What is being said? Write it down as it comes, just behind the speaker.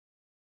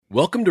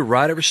Welcome to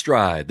Ride Every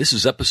Stride. This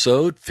is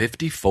episode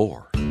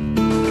 54.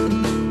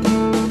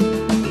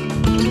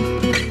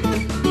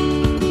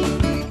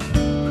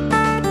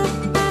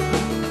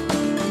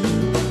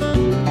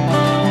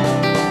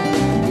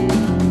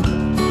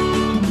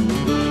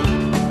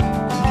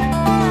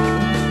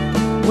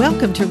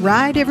 Welcome to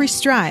Ride Every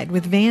Stride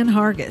with Van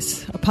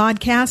Hargis, a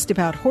podcast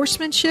about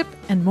horsemanship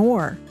and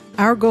more.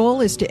 Our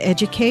goal is to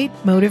educate,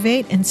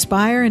 motivate,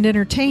 inspire, and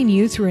entertain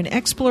you through an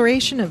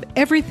exploration of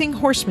everything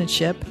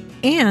horsemanship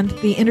and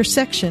the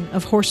intersection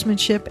of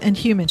horsemanship and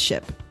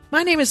humanship.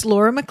 My name is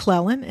Laura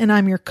McClellan, and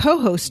I'm your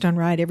co-host on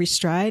Ride Every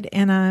Stride,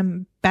 and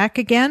I'm back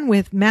again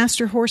with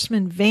Master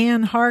Horseman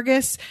Van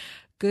Hargis.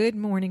 Good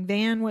morning,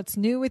 Van. What's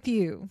new with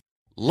you?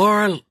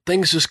 Laura,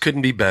 things just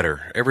couldn't be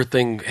better.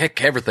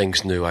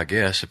 Everything's new, I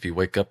guess, if you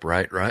wake up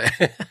right?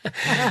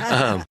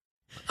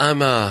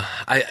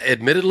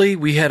 Admittedly,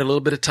 we had a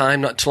little bit of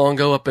time not too long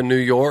ago up in New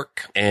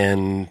York,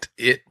 and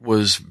it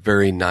was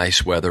very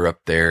nice weather up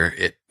there.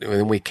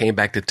 When we came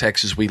back to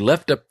Texas, we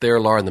left up there,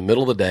 Laura, in the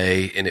middle of the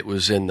day, and it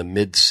was in the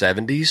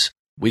mid-70s.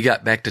 We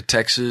got back to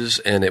Texas,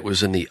 and it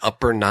was in the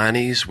upper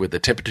 90s with the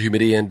temperature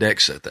humidity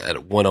index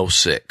at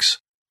 106.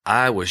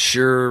 As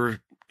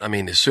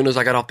soon as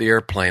I got off the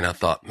airplane, I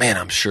thought, man,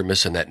 I'm sure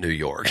missing that New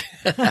York.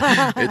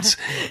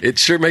 It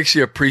sure makes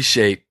you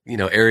appreciate,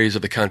 areas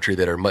of the country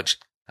that are much,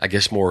 I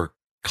guess, more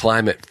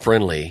climate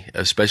friendly,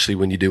 especially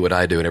when you do what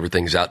I do and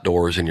everything's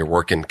outdoors and you're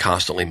working,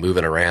 constantly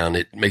moving around.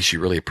 It makes you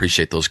really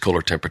appreciate those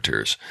cooler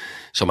temperatures.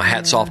 So my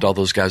hat's off to all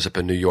those guys up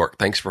in New York.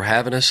 Thanks for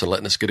having us and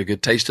letting us get a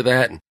good taste of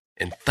that.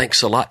 And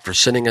thanks a lot for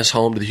sending us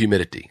home to the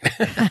humidity.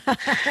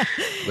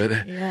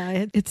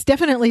 Yeah, it's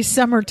definitely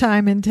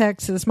summertime in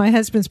Texas. My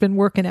husband's been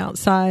working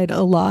outside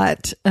a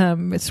lot.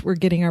 We're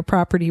getting our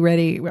property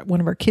ready.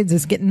 One of our kids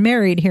is getting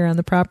married here on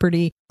the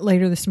property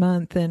later this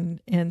month.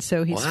 And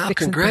so he's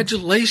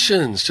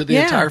congratulations to the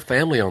entire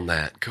family on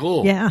that.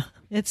 Cool. Yeah.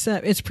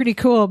 It's pretty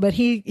cool, but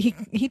he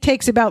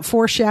takes about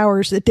 4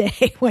 showers a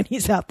day when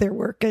he's out there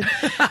working.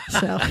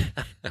 So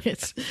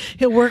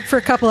he'll work for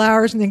a couple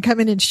hours and then come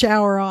in and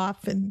shower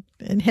off and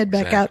head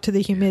back out to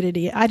the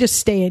humidity. I just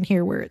stay in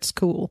here where it's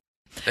cool.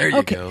 There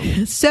you go.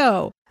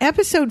 So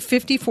episode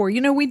 54,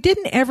 we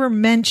didn't ever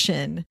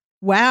mention,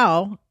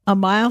 a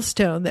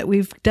milestone that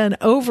we've done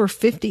over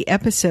 50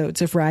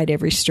 episodes of Ride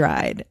Every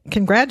Stride.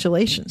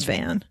 Congratulations,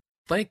 Van.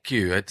 Thank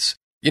you.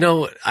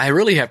 I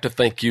really have to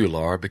thank you,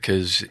 Laura,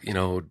 because,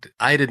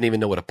 I didn't even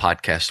know what a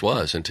podcast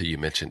was until you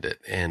mentioned it.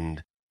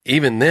 And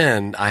even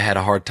then, I had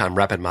a hard time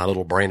wrapping my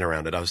little brain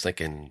around it. I was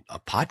thinking, a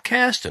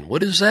podcast? And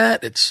what is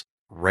that? It's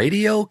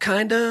radio,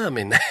 kind of?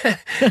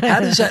 How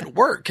does that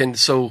work? And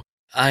so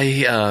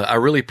I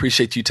really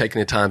appreciate you taking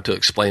the time to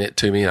explain it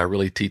to me. I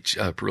really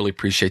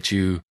appreciate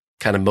you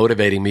kind of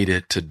motivating me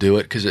to do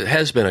it, because it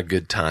has been a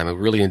good time. I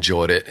really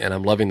enjoyed it, and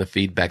I'm loving the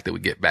feedback that we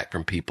get back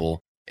from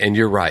people. And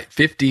you're right.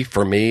 50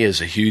 for me is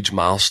a huge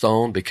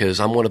milestone, because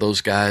I'm one of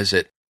those guys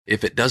that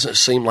if it doesn't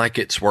seem like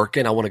it's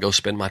working, I want to go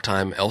spend my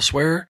time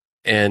elsewhere.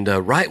 And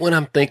right when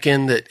I'm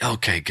thinking that,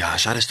 okay,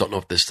 gosh, I just don't know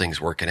if this thing's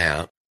working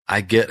out,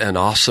 I get an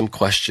awesome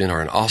question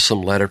or an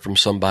awesome letter from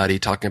somebody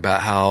talking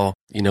about how,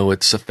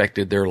 it's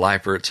affected their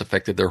life or it's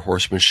affected their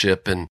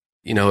horsemanship. And,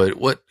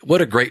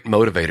 what a great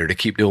motivator to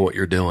keep doing what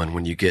you're doing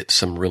when you get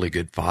some really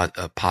good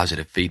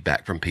positive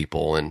feedback from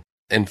people. And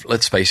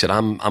let's face it,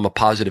 I'm a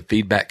positive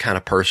feedback kind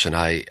of person.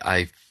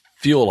 I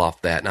fuel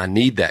off that, and I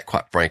need that,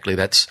 quite frankly.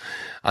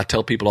 I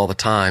tell people all the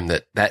time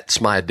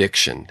that's my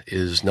addiction,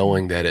 is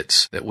knowing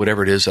that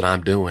whatever it is that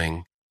I'm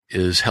doing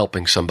is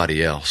helping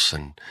somebody else.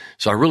 And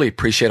so I really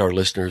appreciate our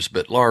listeners.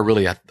 But Laura,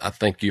 really, I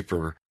thank you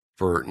for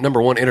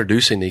number one,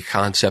 introducing the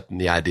concept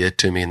and the idea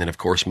to me, and then of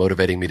course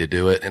motivating me to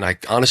do it. And I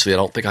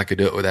don't think I could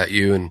do it without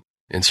you, and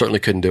certainly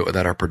couldn't do it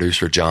without our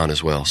producer, John,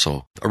 as well.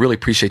 So I really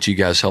appreciate you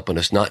guys helping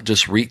us not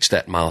just reach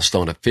that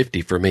milestone of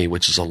 50 for me,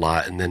 which is a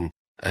lot. And then,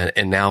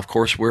 and now, of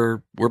course,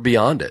 we're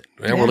beyond it.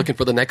 And we're looking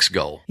for the next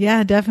goal.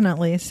 Yeah,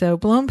 definitely. So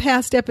blown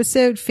past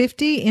episode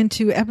 50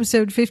 into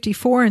episode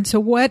 54. And so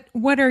what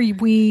are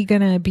we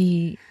going to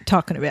be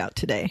talking about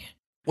today?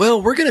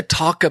 Well, we're going to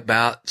talk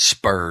about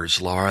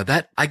spurs, Laura.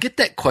 I get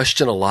that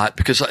question a lot,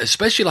 because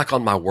especially like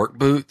on my work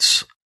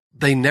boots,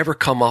 they never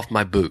come off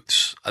my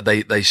boots.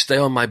 They stay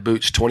on my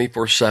boots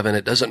 24/7.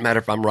 It doesn't matter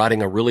if I'm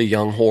riding a really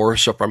young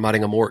horse or if I'm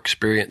riding a more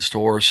experienced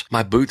horse.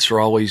 My boots are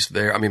always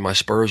there. My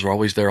spurs are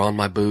always there on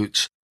my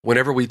boots.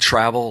 Whenever we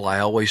travel, I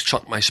always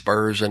chunk my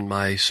spurs in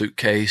my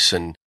suitcase.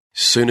 And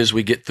as soon as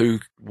we get through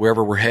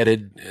wherever we're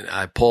headed,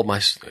 I pull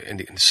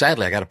and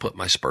sadly, I got to put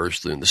my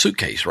spurs in the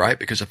suitcase, right?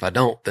 Because if I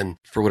don't, then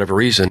for whatever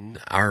reason,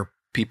 our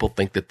people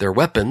think that they're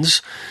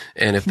weapons.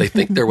 And if they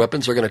think they're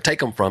weapons, they're going to take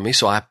them from me.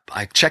 So I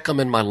check them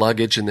in my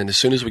luggage. And then as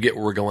soon as we get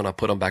where we're going, I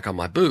put them back on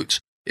my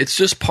boots. It's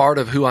just part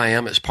of who I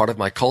am. It's part of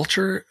my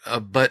culture.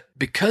 But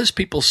because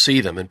people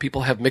see them and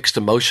people have mixed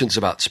emotions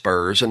about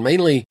spurs, and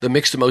mainly the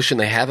mixed emotion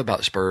they have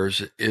about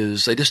spurs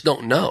is they just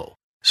don't know.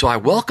 So I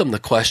welcome the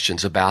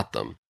questions about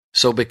them.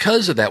 So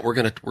because of that, we're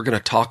going to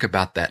talk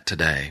about that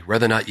today.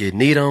 Whether or not you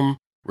need them,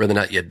 whether or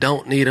not you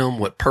don't need them,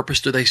 what purpose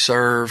do they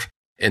serve,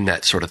 and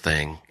that sort of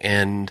thing.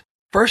 And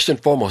First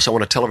and foremost, I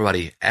want to tell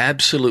everybody,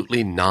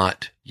 absolutely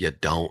not. You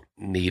don't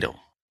need them.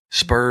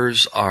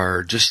 Spurs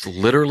are just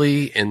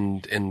literally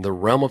in the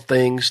realm of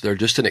things. They're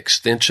just an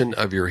extension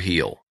of your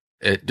heel.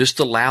 It just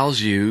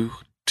allows you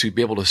to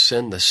be able to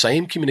send the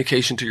same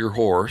communication to your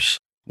horse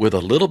with a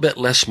little bit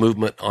less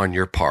movement on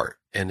your part.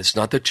 And it's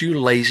not that you're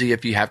lazy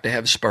if you have to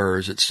have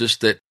spurs. It's just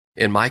that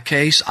in my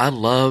case, I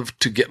love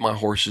to get my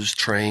horses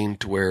trained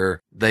to where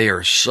they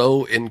are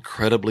so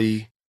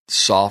incredibly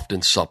soft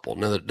and supple.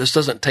 Now, this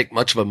doesn't take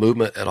much of a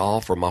movement at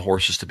all for my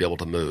horses to be able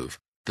to move.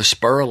 The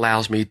spur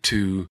allows me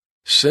to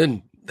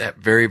send that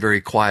very, very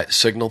quiet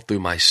signal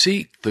through my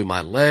seat, through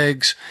my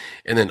legs,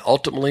 and then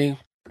ultimately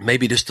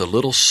maybe just a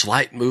little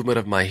slight movement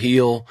of my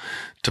heel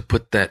to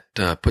put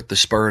the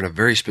spur in a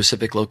very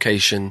specific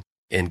location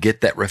and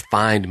get that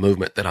refined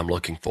movement that I'm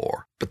looking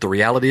for. But the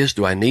reality is,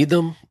 do I need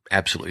them?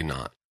 Absolutely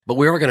not. But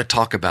we are going to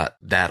talk about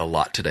that a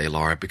lot today,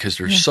 Laura, because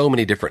there's so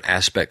many different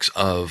aspects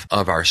of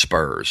our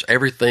spurs.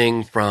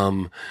 Everything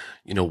from,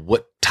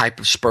 what type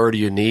of spur do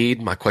you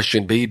need? My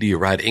question would be, do you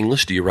ride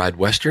English? Do you ride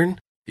Western?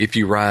 If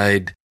you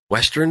ride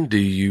Western, do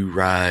you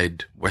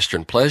ride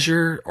Western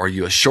Pleasure? Are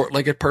you a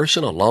short-legged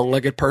person, a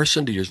long-legged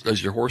person?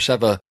 Does your horse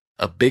have a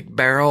big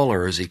barrel,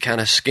 or is he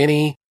kind of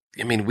skinny?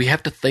 I mean, we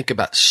have to think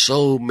about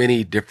so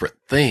many different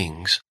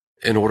things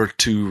in order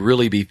to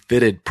really be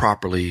fitted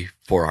properly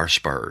for our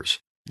spurs.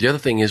 The other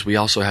thing is we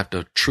also have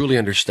to truly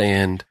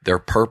understand their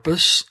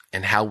purpose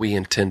and how we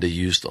intend to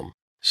use them.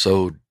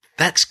 So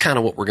that's kind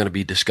of what we're going to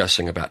be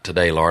discussing about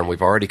today, Lauren.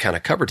 We've already kind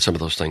of covered some of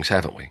those things,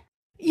 haven't we?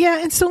 Yeah.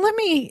 And so let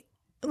me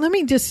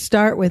just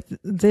start with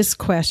this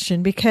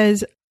question,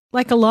 because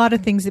like a lot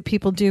of things that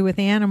people do with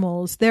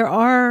animals, there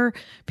are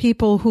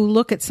people who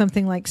look at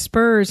something like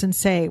spurs and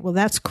say, well,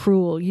 that's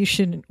cruel. You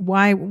shouldn't.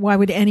 Why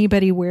would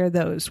anybody wear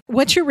those?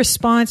 What's your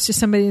response to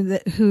somebody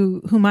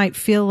who might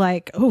feel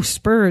like, oh,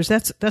 spurs,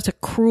 that's a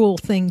cruel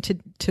thing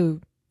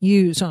to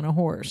use on a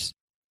horse?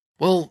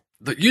 Well,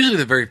 usually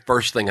the very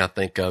first thing I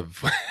think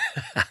of,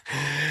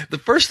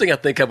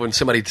 when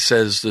somebody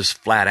says this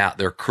flat out,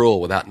 they're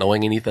cruel without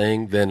knowing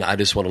anything, then I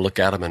just want to look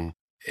at them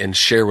and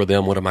share with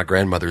them one of my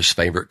grandmother's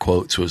favorite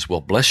quotes was,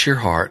 well, bless your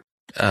heart.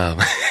 But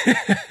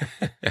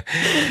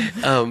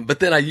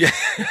then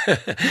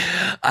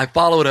I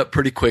follow it up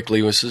pretty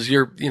quickly and says,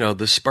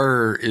 the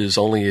spur is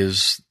only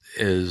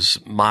as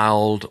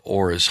mild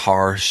or as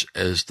harsh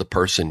as the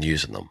person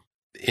using them.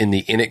 In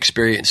the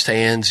inexperienced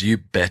hands, you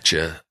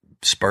betcha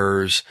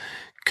spurs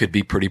could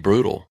be pretty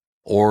brutal.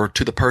 Or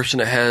to the person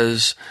that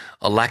has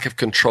a lack of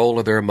control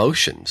of their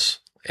emotions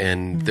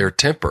and their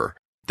temper,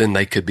 then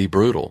they could be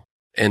brutal.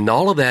 And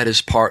all of that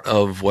is part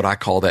of what I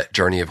call that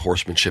journey of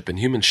horsemanship and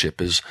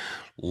humanship, is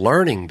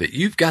learning that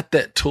you've got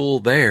that tool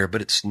there,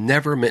 but it's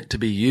never meant to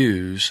be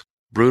used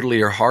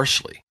brutally or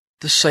harshly.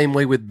 The same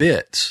way with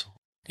bits.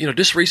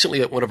 Just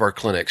recently at one of our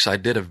clinics, I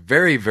did a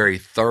very, very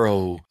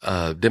thorough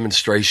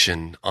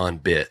demonstration on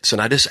bits.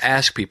 And I just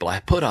asked people, I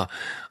put a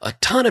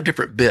ton of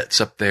different bits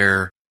up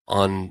there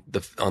on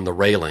the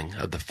railing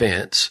of the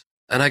fence.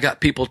 And I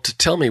got people to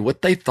tell me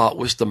what they thought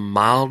was the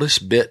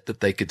mildest bit that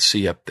they could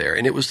see up there.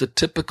 And it was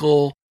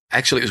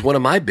actually, it was one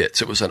of my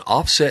bits. It was an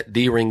offset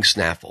D-ring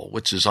snaffle,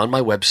 which is on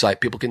my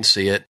website. People can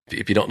see it.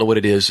 If you don't know what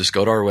it is, just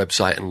go to our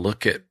website and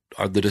look at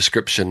the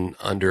description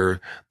under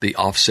the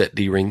offset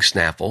D-ring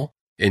snaffle,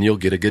 and you'll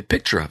get a good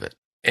picture of it.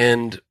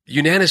 And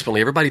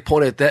unanimously, everybody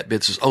pointed at that bit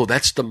and says, oh,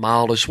 that's the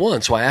mildest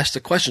one. So I asked the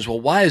questions, well,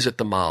 why is it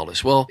the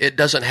mildest? Well, it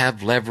doesn't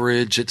have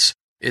leverage.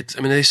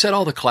 They said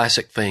all the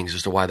classic things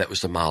as to why that was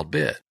the mild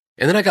bit.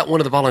 And then I got one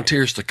of the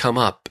volunteers to come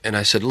up and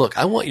I said, look,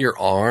 I want your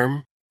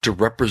arm to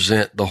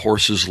represent the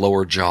horse's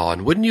lower jaw.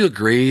 And wouldn't you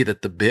agree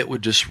that the bit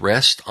would just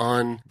rest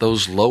on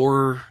those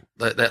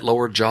that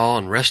lower jaw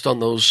and rest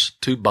on those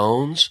two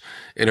bones?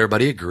 And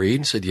everybody agreed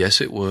and said, yes,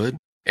 it would.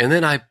 And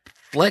then I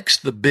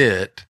flexed the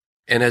bit.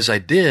 And as I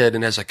did,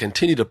 and as I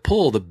continued to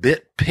pull, the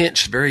bit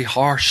pinched very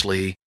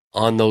harshly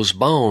on those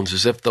bones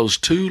as if those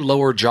two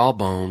lower jaw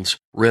bones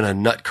were in a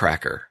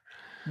nutcracker.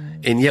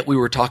 And yet we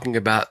were talking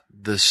about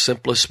the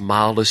simplest,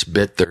 mildest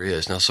bit there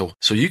is. Now, so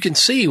you can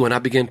see when I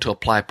begin to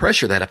apply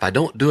pressure that if I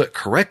don't do it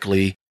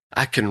correctly,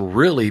 I can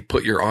really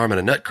put your arm in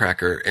a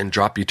nutcracker and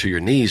drop you to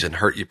your knees and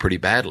hurt you pretty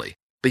badly.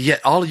 But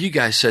yet all of you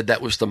guys said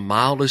that was the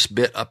mildest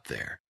bit up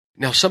there.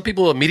 Now, some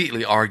people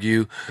immediately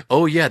argue,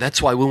 oh yeah,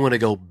 that's why we want to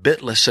go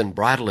bitless and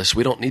bridleless.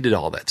 We don't need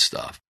all that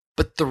stuff.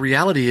 But the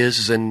reality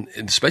is, and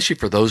especially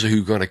for those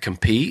who are going to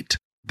compete,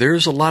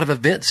 there's a lot of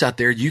events out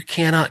there you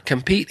cannot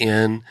compete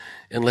in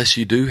unless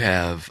you do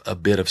have a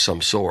bit of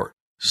some sort.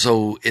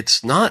 So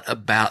it's not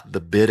about the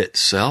bit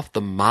itself.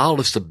 The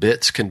mildest of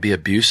bits can be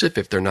abusive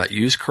if they're not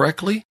used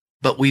correctly,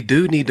 but we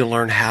do need to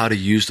learn how to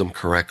use them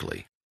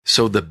correctly.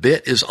 So the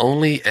bit is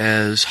only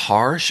as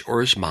harsh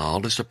or as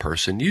mild as the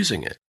person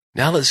using it.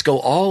 Now let's go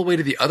all the way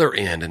to the other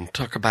end and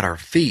talk about our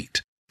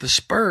feet. The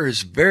spur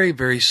is very,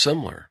 very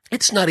similar.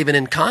 It's not even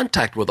in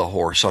contact with a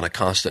horse on a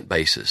constant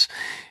basis.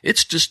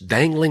 It's just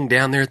dangling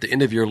down there at the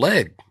end of your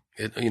leg,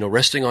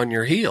 resting on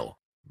your heel.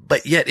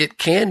 But yet it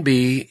can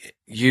be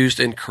used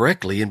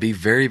incorrectly and be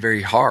very,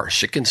 very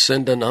harsh. It can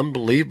send an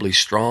unbelievably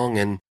strong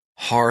and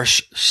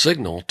harsh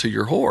signal to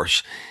your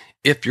horse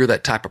if you're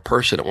that type of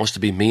person that wants to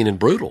be mean and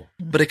brutal.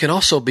 But it can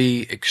also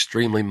be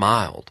extremely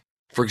mild.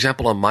 For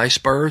example, on my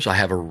spurs, I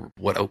have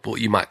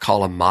what you might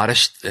call a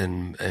modest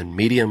and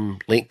medium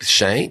length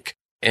shank.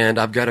 And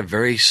I've got a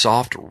very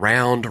soft,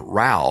 round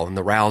rowel. And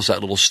the rowel is that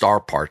little star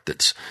part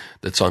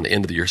that's on the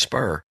end of your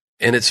spur.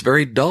 And it's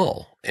very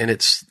dull. And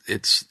it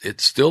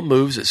still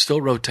moves, it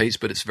still rotates,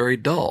 but it's very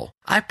dull.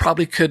 I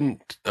probably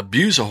couldn't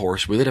abuse a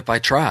horse with it if I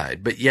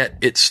tried, but yet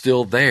it's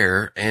still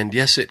there. And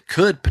yes, it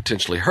could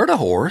potentially hurt a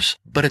horse,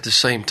 but at the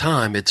same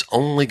time, it's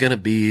only going to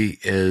be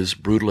as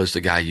brutal as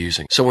the guy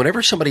using. So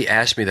whenever somebody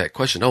asks me that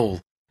question,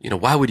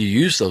 why would you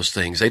use those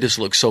things? They just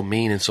look so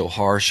mean and so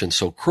harsh and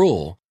so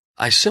cruel.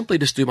 I simply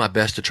just do my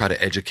best to try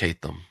to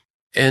educate them.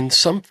 And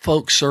some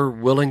folks are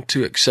willing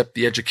to accept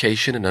the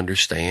education and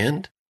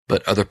understand.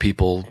 But other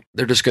people,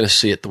 they're just going to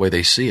see it the way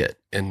they see it.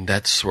 And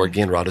that's where,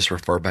 again, I'll just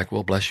refer back,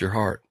 well, bless your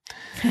heart.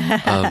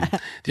 The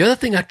other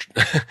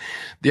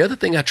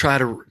thing I try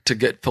to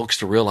get folks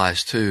to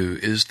realize, too,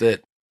 is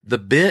that the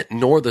bit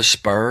nor the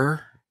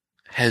spur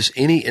has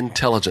any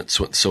intelligence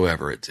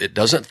whatsoever. It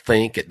doesn't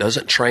think. It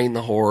doesn't train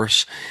the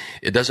horse.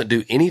 It doesn't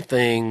do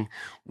anything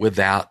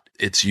without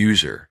its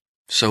user.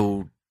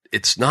 So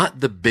it's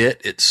not the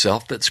bit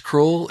itself that's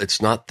cruel. It's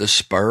not the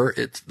spur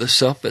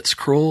itself that's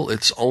cruel.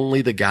 It's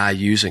only the guy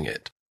using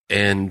it.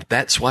 And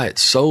that's why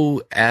it's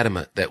so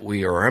adamant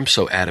I'm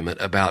so adamant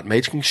about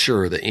making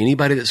sure that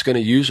anybody that's going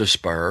to use a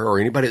spur or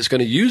anybody that's going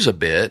to use a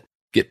bit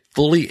get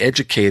fully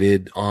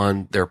educated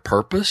on their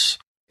purpose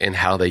and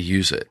how they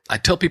use it. I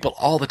tell people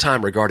all the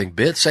time regarding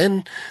bits,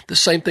 and the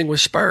same thing with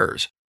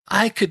spurs.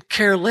 I could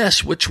care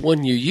less which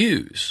one you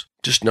use.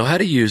 Just know how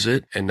to use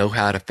it and know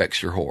how it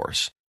affects your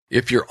horse.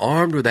 If you're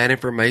armed with that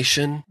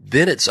information,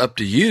 then it's up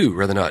to you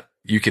whether or not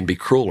you can be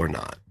cruel or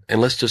not.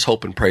 And let's just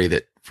hope and pray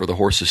that for the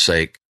horse's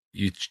sake,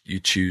 you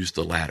choose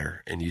the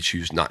latter and you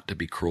choose not to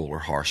be cruel or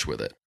harsh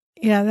with it.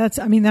 Yeah, that's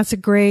a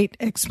great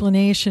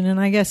explanation. And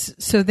I guess,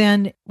 so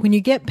then when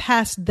you get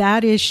past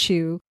that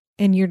issue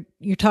and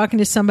you're talking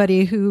to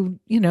somebody who,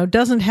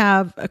 doesn't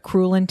have a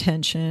cruel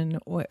intention,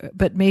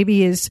 but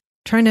maybe is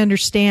trying to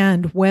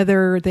understand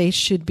whether they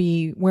should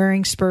be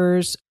wearing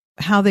spurs,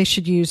 how they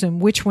should use them,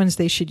 which ones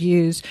they should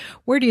use.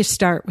 Where do you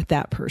start with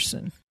that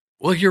person?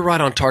 Well, you're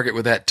right on target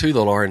with that too,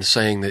 though, Lauren,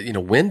 saying that,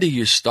 when do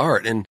you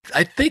start? And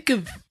I think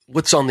of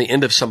what's on the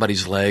end of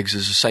somebody's legs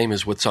is the same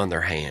as what's on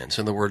their hands.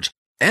 In other words,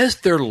 as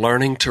they're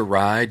learning to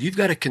ride, you've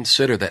got to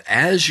consider that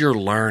as you're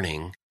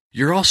learning,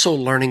 you're also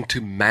learning to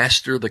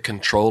master the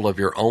control of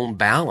your own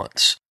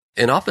balance.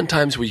 And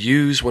oftentimes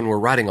when we're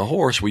riding a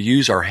horse, we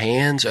use our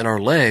hands and our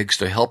legs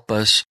to help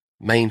us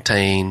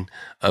maintain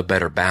a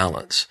better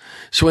balance.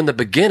 So in the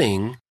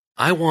beginning,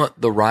 I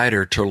want the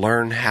rider to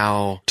learn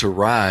how to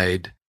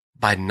ride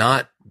by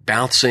not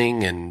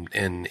bouncing and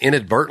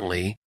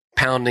inadvertently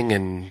pounding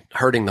and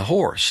hurting the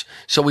horse.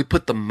 So we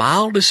put the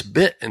mildest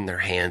bit in their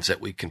hands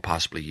that we can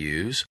possibly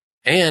use.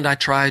 And I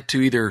try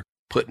to either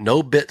put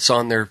no bits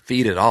on their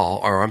feet at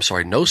all,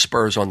 no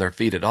spurs on their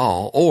feet at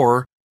all,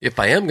 or if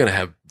I am going to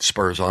have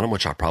spurs on them,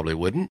 which I probably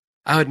wouldn't,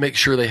 I would make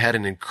sure they had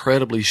an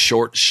incredibly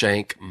short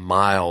shank,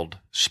 mild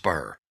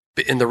spur.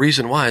 And the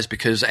reason why is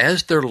because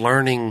as they're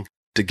learning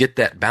to get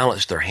that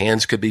balance, their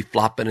hands could be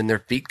flopping and their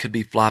feet could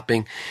be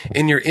flopping,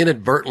 and you're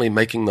inadvertently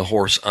making the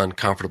horse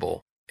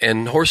uncomfortable.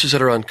 And horses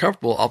that are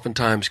uncomfortable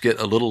oftentimes get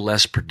a little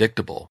less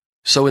predictable.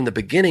 So in the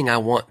beginning, I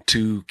want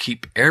to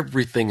keep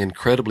everything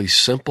incredibly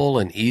simple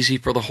and easy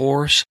for the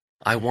horse.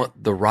 I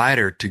want the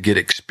rider to get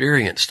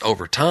experienced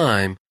over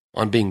time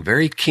on being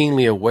very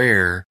keenly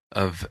aware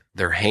of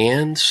their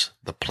hands,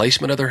 the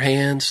placement of their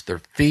hands,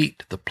 their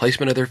feet, the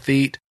placement of their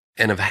feet,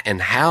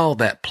 and how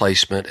that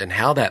placement and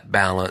how that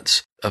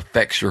balance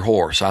affects your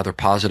horse, either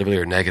positively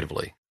or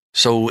negatively.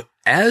 So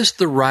as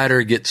the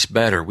rider gets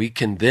better, we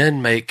can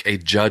then make a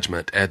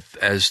judgment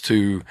as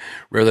to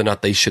whether or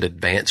not they should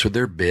advance with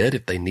their bit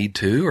if they need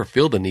to or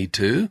feel the need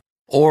to,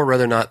 or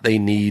whether or not they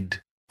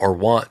need or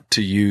want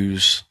to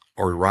use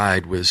or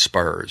ride with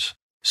spurs.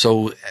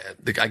 So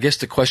I guess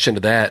the question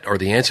to that, or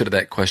the answer to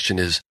that question,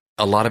 is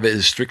a lot of it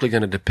is strictly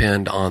going to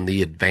depend on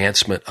the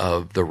advancement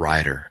of the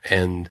rider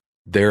and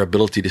their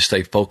ability to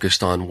stay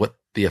focused on what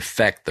the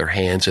effect their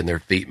hands and their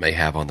feet may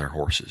have on their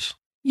horses.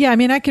 Yeah,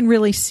 I can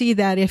really see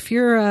that if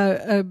you're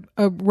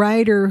a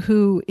rider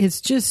who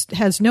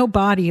has no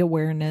body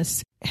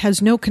awareness,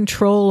 has no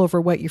control over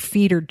what your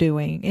feet are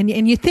doing,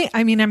 and you think,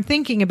 I'm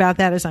thinking about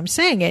that as I'm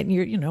saying it,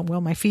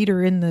 and my feet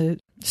are in the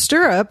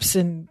stirrups,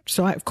 and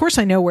so of course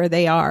I know where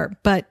they are,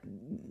 but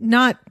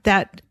not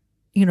that,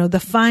 the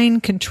fine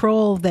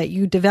control that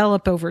you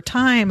develop over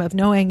time of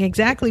knowing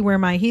exactly where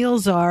my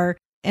heels are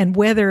and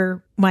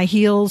whether my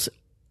heels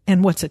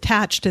and what's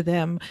attached to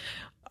them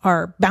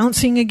are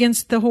bouncing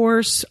against the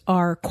horse,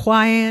 are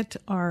quiet,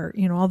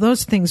 all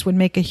those things would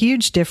make a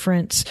huge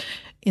difference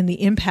in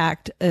the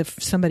impact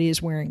if somebody is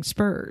wearing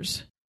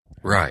spurs.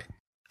 Right.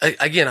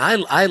 Again,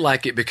 I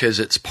like it because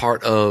it's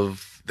part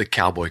of the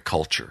cowboy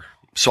culture.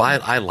 So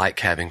I like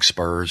having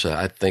spurs.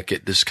 I think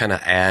it just kind of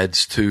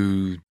adds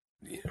to,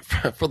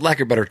 for lack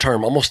of a better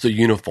term, almost a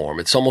uniform.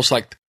 It's almost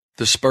like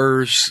the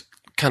spurs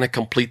kind of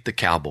complete the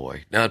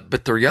cowboy. Now,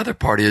 but the other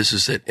part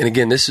is that, and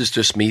again, this is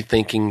just me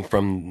thinking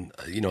from,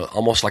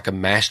 almost like a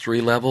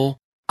mastery level.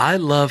 I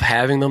love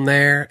having them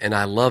there, and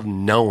I love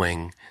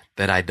knowing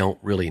that I don't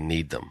really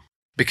need them,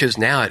 because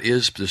now it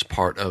is just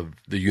part of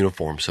the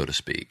uniform, so to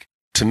speak.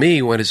 To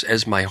me,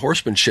 as my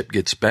horsemanship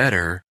gets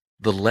better,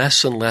 the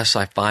less and less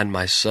I find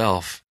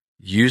myself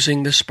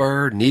using the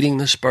spur, needing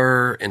the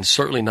spur, and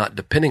certainly not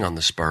depending on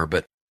the spur.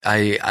 But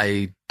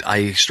I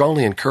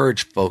strongly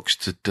encourage folks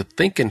to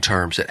think in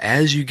terms that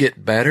as you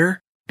get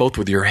better, both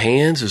with your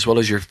hands as well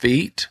as your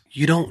feet,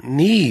 you don't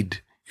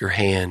need your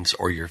hands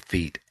or your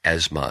feet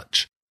as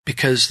much,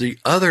 because the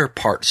other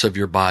parts of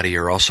your body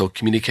are also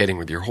communicating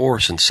with your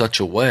horse in such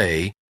a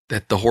way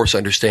that the horse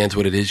understands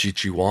what it is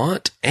that you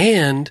want.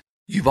 And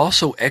you've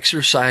also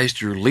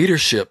exercised your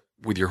leadership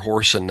with your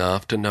horse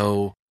enough to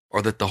know,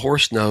 or that the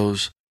horse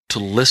knows, to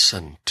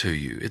listen to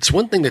you. It's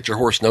one thing that your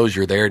horse knows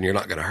you're there and you're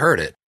not going to hurt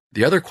it.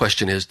 The other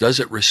question is,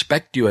 does it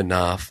respect you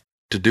enough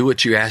to do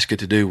what you ask it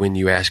to do when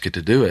you ask it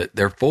to do it?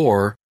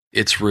 Therefore,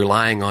 it's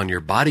relying on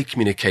your body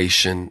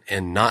communication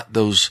and not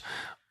those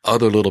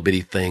other little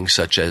bitty things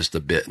such as the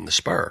bit and the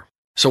spur.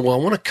 So I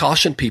want to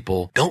caution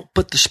people, don't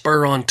put the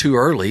spur on too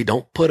early.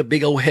 Don't put a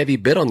big old heavy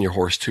bit on your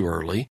horse too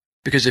early,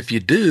 because if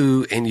you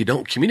do and you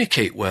don't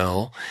communicate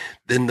well,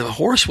 then the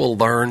horse will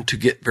learn to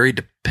get very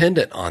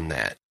dependent on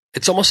that.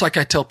 It's almost like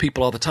I tell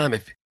people all the time,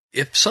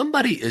 if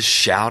somebody is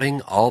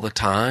shouting all the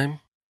time,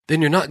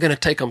 then you're not going to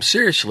take them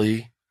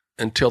seriously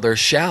until they're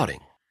shouting.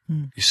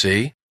 You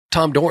see?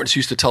 Tom Dorrance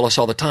used to tell us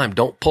all the time,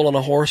 don't pull on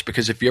a horse,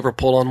 because if you ever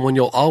pull on one,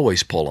 you'll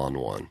always pull on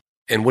one.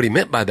 And what he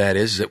meant by that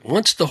is that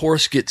once the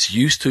horse gets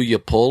used to you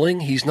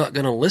pulling, he's not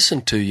going to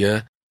listen to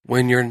you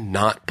when you're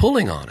not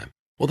pulling on him.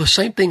 Well, the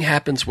same thing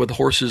happens with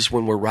horses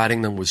when we're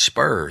riding them with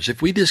spurs.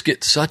 If we just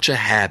get such a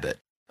habit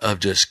of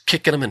just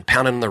kicking them and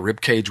pounding on the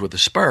rib cage with a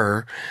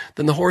spur,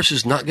 then the horse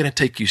is not going to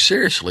take you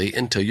seriously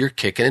until you're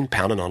kicking and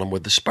pounding on them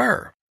with the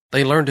spur.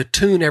 They learn to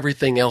tune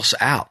everything else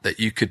out that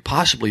you could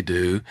possibly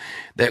do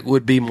that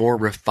would be more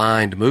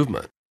refined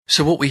movement.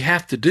 So what we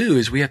have to do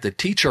is we have to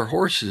teach our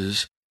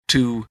horses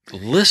to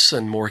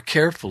listen more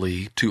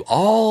carefully to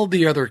all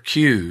the other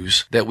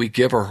cues that we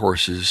give our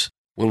horses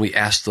when we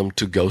ask them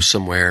to go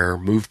somewhere,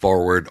 move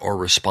forward, or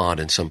respond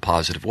in some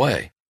positive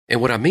way. And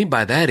what I mean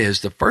by that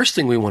is the first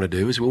thing we want to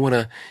do is we want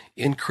to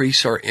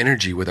increase our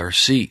energy with our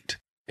seat,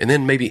 and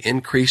then maybe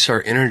increase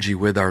our energy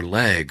with our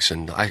legs.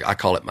 And I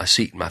call it my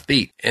seat and my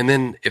feet. And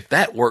then if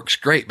that works,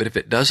 great. But if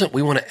it doesn't,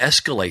 we want to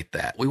escalate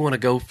that. We want to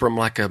go from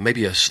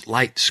maybe a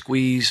slight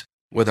squeeze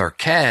with our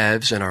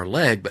calves and our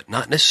leg, but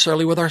not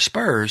necessarily with our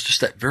spurs,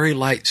 just that very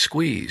light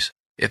squeeze.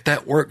 If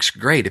that works,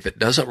 great. If it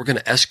doesn't, we're going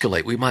to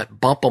escalate. We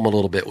might bump them a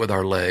little bit with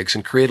our legs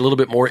and create a little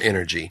bit more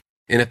energy.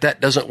 And if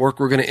that doesn't work,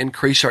 we're going to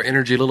increase our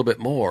energy a little bit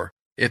more.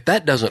 If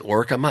that doesn't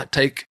work, I might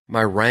take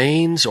my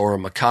reins or a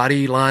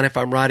Makati line if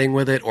I'm riding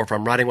with it, or if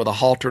I'm riding with a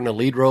halter and a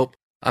lead rope,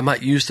 I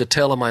might use the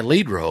tail of my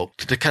lead rope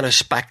to kind of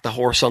smack the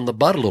horse on the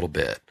butt a little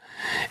bit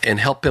and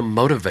help him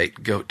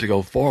motivate to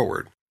go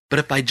forward. But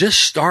if I just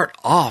start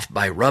off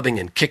by rubbing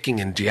and kicking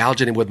and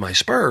gouging him with my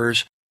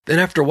spurs, then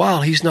after a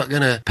while, he's not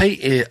going to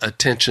pay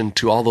attention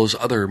to all those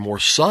other more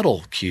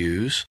subtle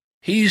cues.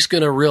 He's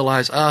going to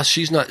realize,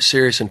 she's not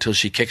serious until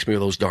she kicks me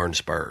with those darn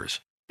spurs.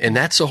 And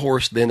that's a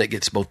horse then that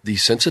gets both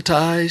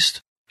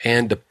desensitized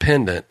and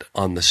dependent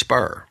on the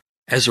spur.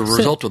 As a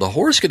result of the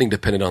horse getting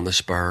dependent on the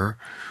spur,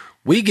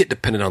 we get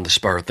dependent on the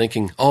spur,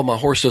 thinking, my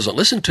horse doesn't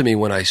listen to me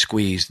when I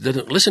squeeze,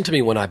 doesn't listen to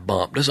me when I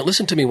bump, doesn't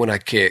listen to me when I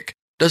kick,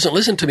 doesn't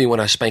listen to me when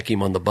I spank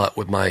him on the butt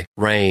with my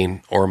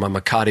rein or my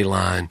Makati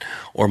line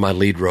or my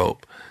lead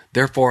rope.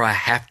 Therefore, I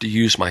have to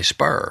use my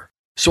spur.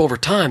 So over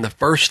time, the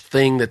first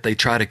thing that they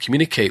try to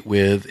communicate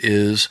with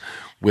is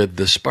with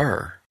the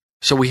spur.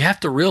 So we have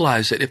to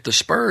realize that if the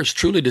spur is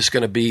truly just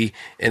going to be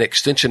an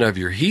extension of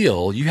your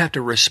heel, you have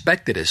to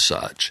respect it as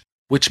such,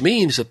 which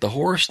means that the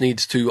horse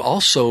needs to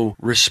also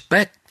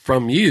respect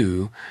from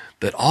you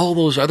that all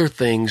those other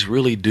things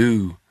really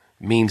do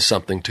mean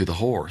something to the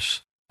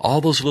horse.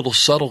 All those little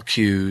subtle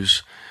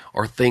cues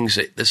are things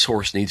that this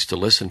horse needs to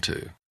listen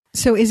to.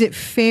 So is it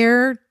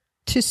fair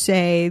to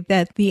say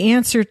that the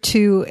answer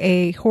to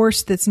a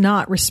horse that's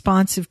not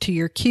responsive to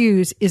your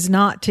cues is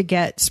not to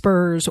get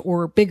spurs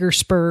or bigger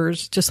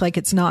spurs, just like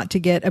it's not to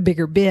get a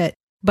bigger bit,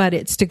 but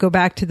it's to go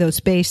back to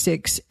those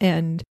basics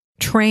and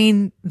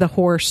train the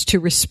horse to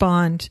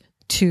respond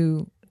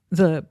to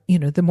the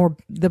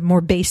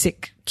more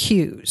basic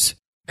cues?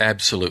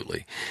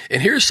 Absolutely.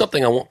 And here's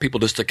something I want people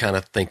just to kind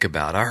of think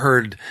about.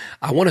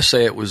 I want to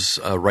say it was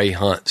Ray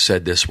Hunt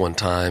said this one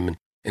time,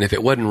 and if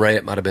it wasn't Ray,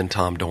 it might have been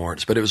Tom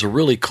Dorrance, but it was a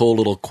really cool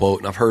little quote,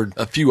 and I've heard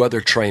a few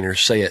other trainers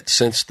say it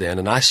since then,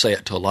 and I say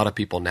it to a lot of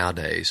people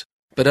nowadays.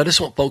 But I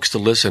just want folks to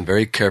listen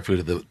very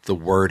carefully to the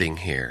wording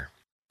here.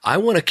 I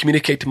want to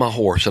communicate to my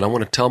horse, and I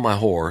want to tell my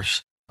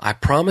horse, I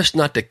promise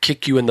not to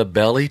kick you in the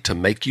belly to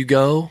make you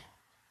go,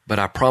 but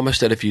I promise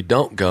that if you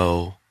don't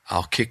go,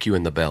 I'll kick you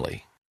in the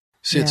belly.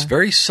 See, It's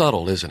very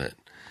subtle, isn't it?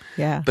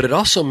 Yeah. But it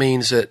also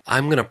means that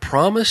I'm going to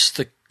promise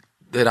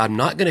that I'm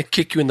not going to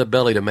kick you in the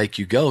belly to make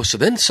you go. So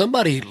then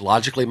somebody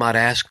logically might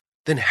ask,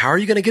 then how are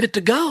you going to get it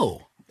to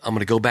go? I'm going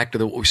to go back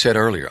to what we said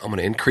earlier. I'm going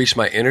to increase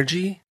my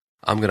energy.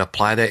 I'm going to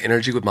apply that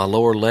energy with my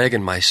lower leg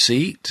and my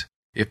seat.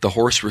 If the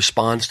horse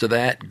responds to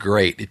that,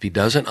 great. If he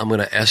doesn't, I'm going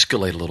to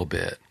escalate a little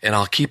bit, and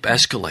I'll keep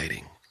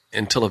escalating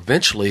until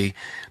eventually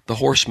the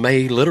horse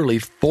may literally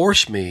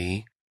force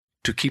me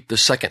to keep the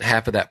second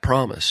half of that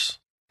promise.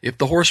 If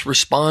the horse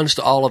responds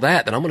to all of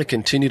that, then I'm going to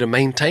continue to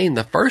maintain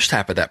the first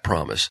half of that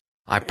promise.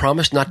 I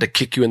promise not to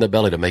kick you in the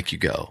belly to make you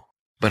go,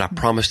 but I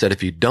promise that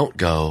if you don't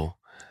go,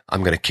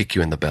 I'm going to kick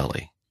you in the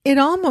belly. It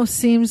almost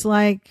seems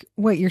like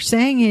what you're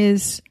saying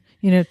is,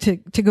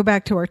 to go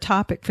back to our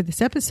topic for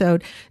this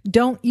episode,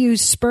 don't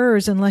use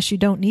spurs unless you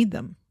don't need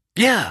them.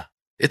 Yeah.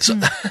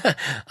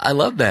 I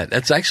love that.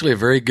 That's actually a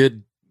very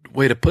good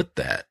way to put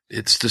that.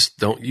 It's just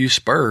don't use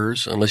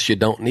spurs unless you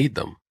don't need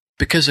them.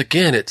 Because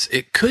again,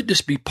 it could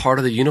just be part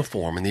of the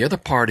uniform. And the other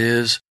part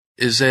is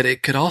that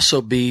it could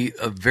also be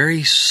a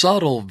very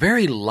subtle,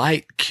 very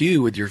light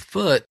cue with your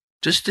foot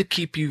just to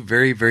keep you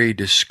very, very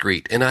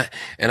discreet. And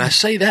I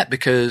say that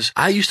because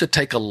I used to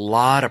take a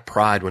lot of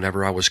pride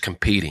whenever I was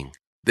competing.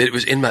 That it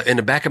was in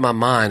the back of my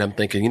mind, I'm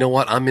thinking, you know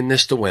what? I'm in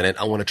this to win it.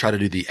 I want to try to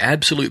do the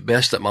absolute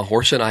best that my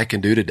horse and I can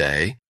do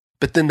today.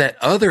 But then that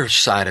other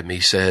side of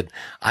me said,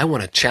 I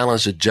want to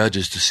challenge the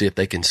judges to see if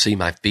they can see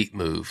my feet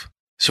move.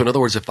 So in other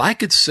words, if I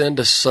could send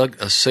a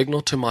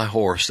signal to my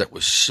horse that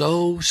was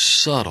so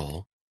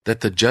subtle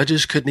that the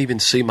judges couldn't even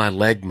see my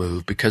leg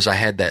move because I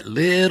had that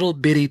little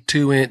bitty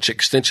 2-inch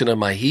extension of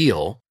my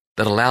heel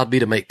that allowed me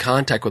to make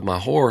contact with my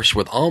horse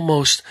with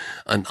almost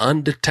an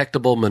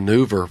undetectable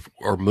maneuver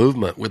or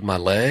movement with my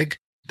leg,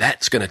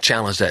 that's going to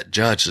challenge that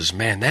judge. Says,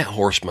 man, that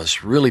horse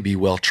must really be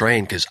well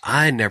trained because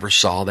I never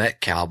saw that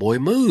cowboy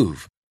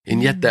move.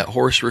 And yet that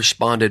horse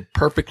responded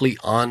perfectly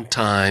on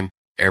time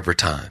every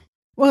time.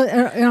 Well,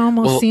 it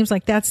almost seems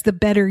like that's the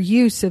better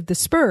use of the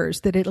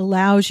spurs, that it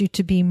allows you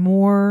to be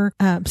more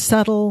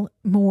subtle,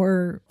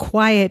 more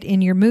quiet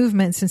in your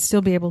movements and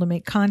still be able to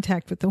make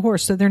contact with the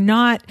horse. So they're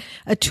not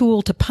a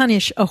tool to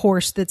punish a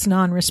horse that's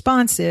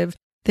non-responsive.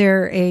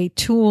 They're a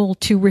tool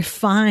to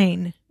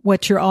refine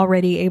what you're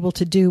already able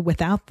to do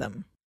without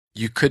them.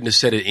 You couldn't have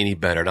said it any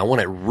better. And I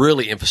want to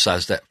really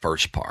emphasize that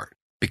first part,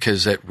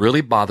 because it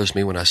really bothers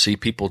me when I see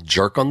people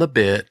jerk on the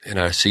bit and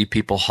I see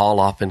people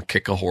haul off and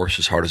kick a horse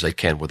as hard as they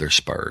can with their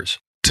spurs.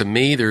 To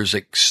me, there's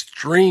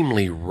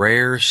extremely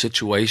rare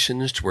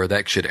situations to where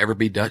that should ever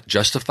be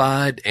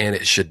justified, and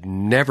it should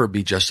never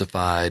be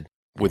justified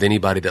with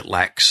anybody that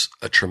lacks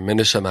a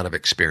tremendous amount of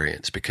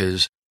experience.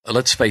 Because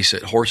let's face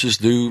it, horses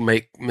do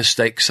make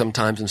mistakes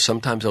sometimes, and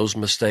sometimes those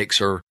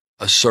mistakes are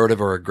assertive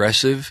or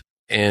aggressive.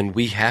 And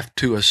we have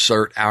to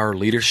assert our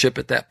leadership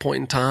at that point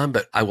in time.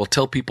 But I will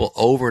tell people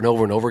over and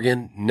over and over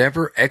again,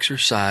 never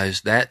exercise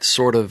that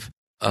sort of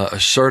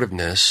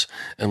assertiveness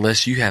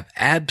unless you have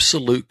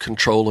absolute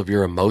control of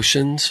your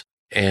emotions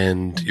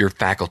and your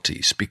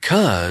faculties.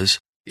 Because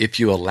if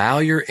you allow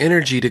your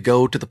energy to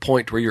go to the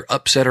point where you're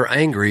upset or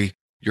angry,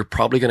 you're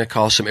probably going to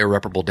cause some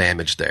irreparable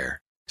damage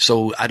there.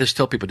 So I just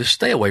tell people, just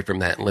stay away from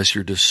that unless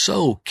you're just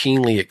so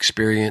keenly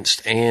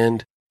experienced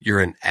and you're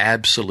in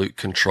absolute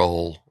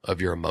control of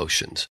your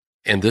emotions.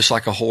 And this,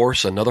 like a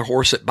horse, another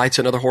horse that bites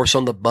another horse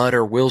on the butt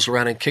or wheels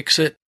around and kicks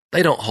it,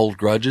 they don't hold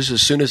grudges.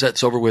 As soon as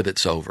that's over with,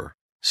 it's over.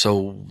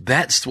 So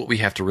that's what we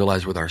have to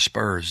realize with our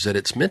spurs, that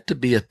it's meant to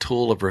be a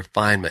tool of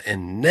refinement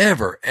and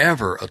never,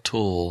 ever a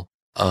tool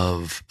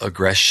of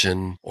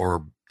aggression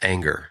or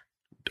anger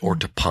or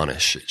to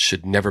punish. It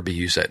should never be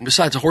used that. And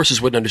besides, the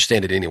horses wouldn't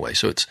understand it anyway.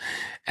 So it's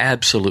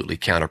absolutely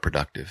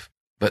counterproductive.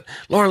 But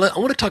Laura, I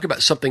want to talk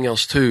about something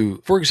else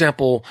too. For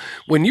example,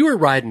 when you were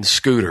riding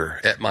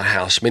Scooter at my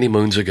house many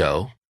moons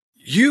ago,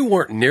 you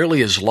weren't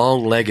nearly as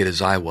long-legged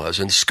as I was.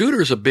 And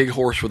Scooter's a big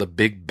horse with a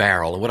big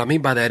barrel. And what I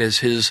mean by that is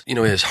his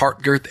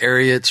heart girth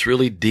area, it's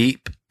really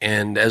deep.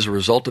 And as a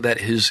result of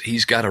that,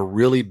 he's got a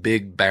really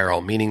big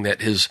barrel, meaning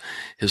that his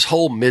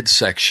whole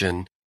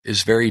midsection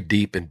is very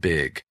deep and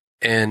big.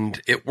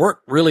 And it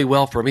worked really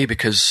well for me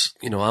because,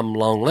 I'm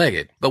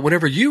long-legged. But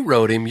whenever you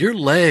rode him, your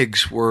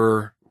legs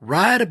were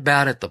right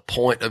about at the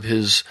point of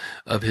his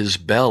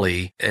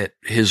belly at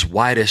his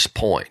widest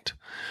point.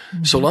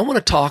 Mm-hmm. So I want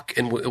to talk,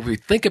 and if we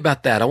think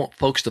about that, I want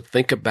folks to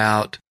think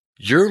about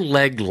your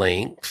leg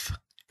length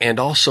and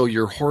also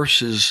your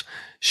horse's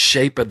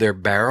shape of their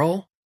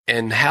barrel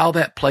and how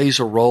that plays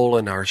a role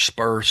in our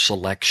spur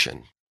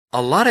selection.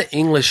 A lot of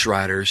English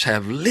riders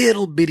have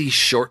little bitty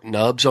short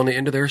nubs on the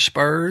end of their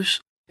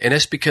spurs, and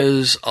that's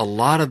because a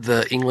lot of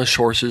the English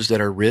horses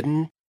that are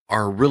ridden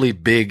are really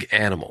big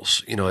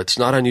animals. It's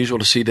not unusual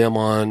to see them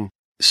on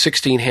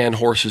 16-hand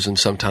horses and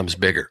sometimes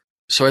bigger.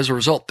 So as a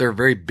result, they're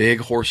very big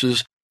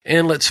horses.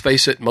 And let's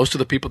face it, most of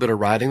the people that are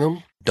riding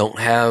them don't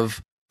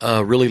have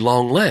really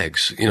long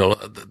legs.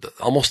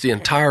 Almost the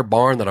entire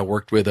barn that I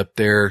worked with up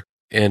there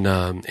in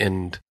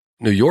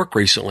New York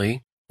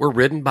recently were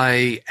ridden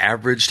by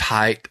averaged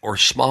height or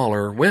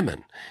smaller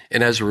women.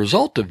 And as a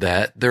result of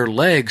that, their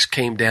legs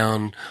came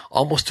down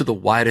almost to the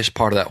widest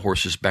part of that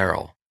horse's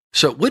barrel.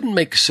 So it wouldn't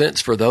make sense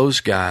for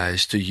those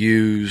guys to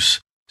use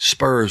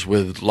spurs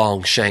with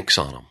long shanks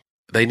on them.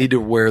 They need to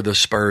wear the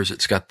spurs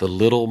that's got the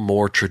little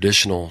more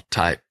traditional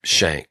type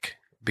shank,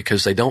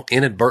 because they don't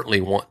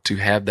inadvertently want to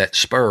have that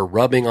spur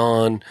rubbing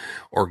on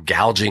or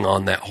gouging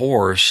on that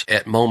horse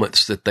at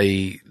moments that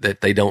they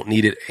don't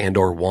need it and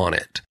or want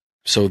it.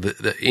 So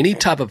any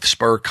type of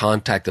spur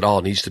contact at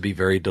all needs to be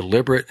very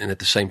deliberate and at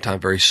the same time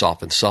very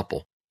soft and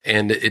supple.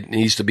 And it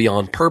needs to be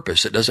on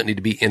purpose. It doesn't need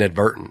to be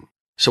inadvertent.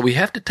 So we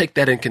have to take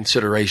that in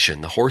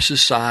consideration, the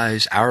horse's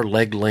size, our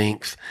leg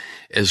length,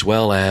 as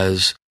well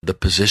as the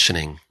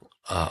positioning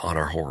on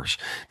our horse.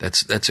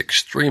 That's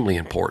extremely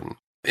important.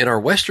 In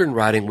our Western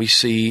riding, we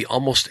see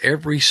almost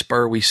every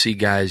spur we see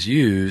guys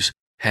use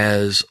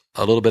has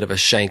a little bit of a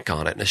shank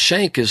on it. And a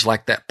shank is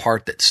like that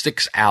part that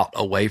sticks out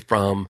away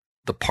from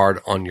the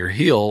part on your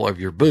heel of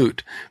your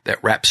boot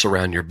that wraps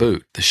around your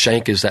boot. The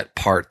shank is that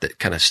part that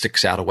kind of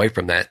sticks out away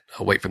from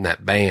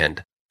that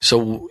band.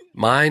 So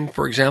mine,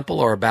 for example,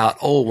 are about,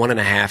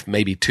 1.5,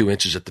 maybe 2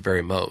 inches at the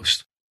very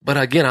most. But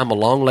again, I'm a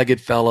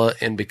long-legged fella,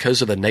 and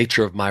because of the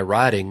nature of my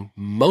riding,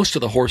 most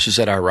of the horses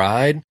that I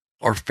ride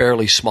are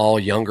fairly small,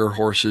 younger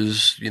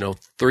horses,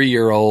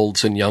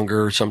 3-year-olds and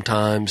younger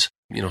sometimes,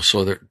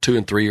 so they're 2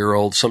 and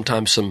 3-year-olds,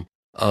 sometimes some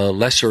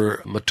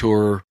lesser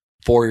mature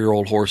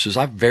 4-year-old horses.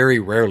 I very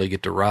rarely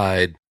get to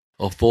ride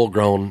a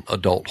full-grown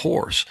adult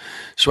horse.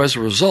 So as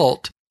a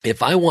result,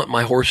 if I want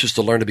my horses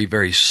to learn to be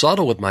very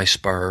subtle with my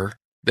spur,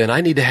 then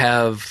I need to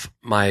have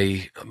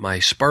my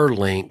spur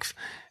length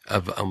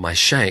of my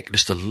shank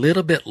just a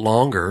little bit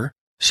longer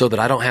so that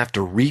I don't have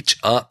to reach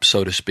up,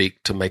 so to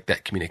speak, to make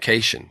that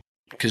communication.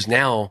 Because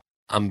now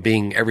I'm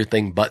being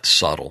everything but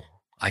subtle.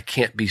 I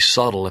can't be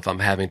subtle if I'm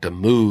having to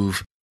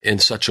move in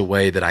such a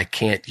way that I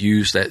can't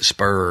use that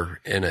spur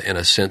in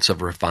a sense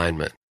of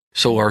refinement.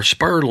 So our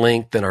spur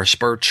length and our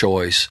spur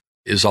choice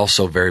is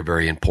also very,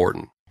 very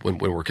important when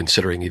we're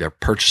considering either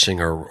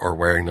purchasing or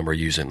wearing them or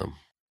using them.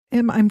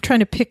 I'm trying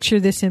to picture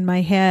this in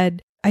my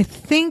head. I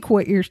think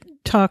what you're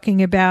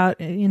talking about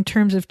in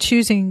terms of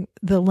choosing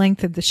the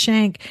length of the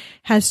shank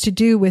has to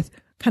do with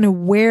kind of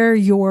where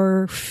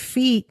your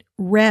feet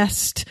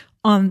rest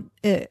on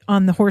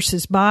the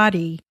horse's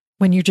body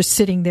when you're just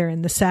sitting there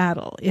in the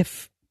saddle.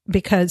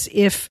 Because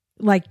if,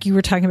 like you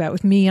were talking about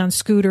with me on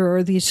scooter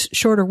or these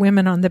shorter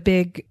women on the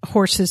big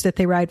horses that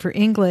they ride for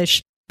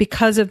English,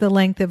 because of the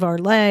length of our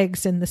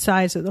legs and the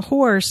size of the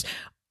horse,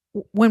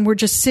 when we're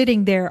just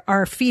sitting there,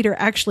 our feet are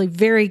actually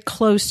very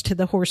close to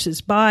the horse's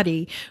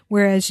body.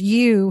 Whereas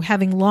you,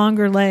 having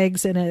longer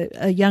legs and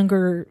a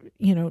younger,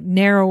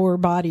 narrower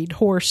bodied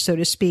horse, so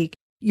to speak,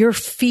 your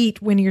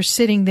feet, when you're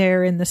sitting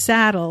there in the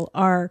saddle,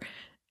 are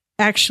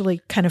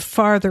actually kind of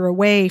farther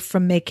away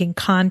from making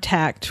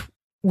contact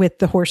with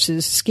the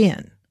horse's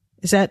skin.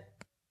 Is that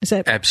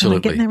absolutely, am I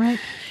getting that right?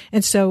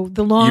 And so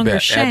the longer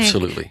shank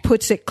absolutely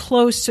puts it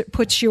closer,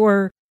 puts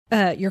your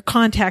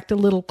contact a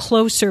little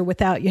closer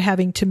without you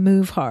having to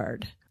move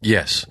hard.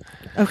 Yes.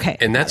 Okay.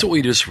 And that's what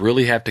we just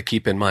really have to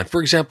keep in mind.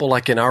 For example,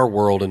 like in our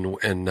world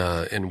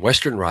in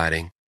Western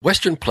riding,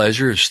 Western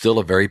pleasure is still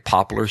a very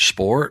popular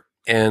sport,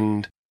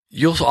 and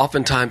you'll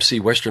oftentimes see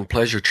Western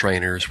pleasure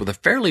trainers with a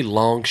fairly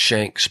long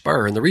shank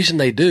spur. And the reason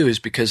they do is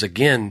because,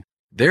 again,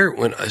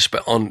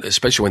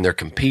 especially when they're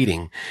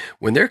competing,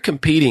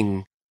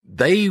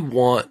 they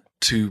want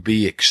to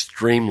be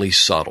extremely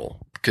subtle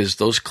because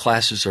those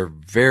classes are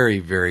very,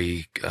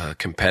 very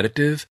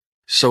competitive.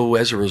 So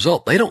as a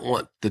result, they don't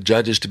want the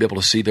judges to be able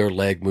to see their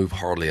leg move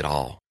hardly at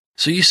all.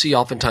 So you see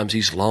oftentimes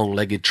these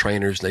long-legged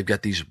trainers, and they've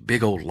got these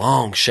big old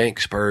long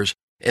shank spurs,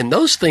 and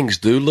those things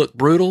do look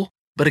brutal.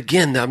 But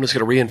again, I'm just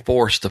going to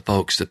reinforce to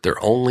folks that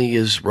they're only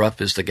as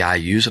rough as the guy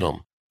using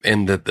them.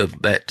 And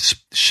that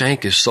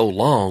shank is so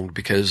long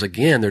because,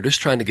 again, they're just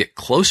trying to get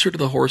closer to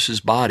the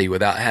horse's body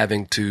without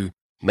having to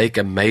make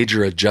a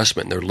major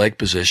adjustment in their leg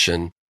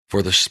position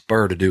for the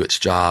spur to do its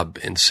job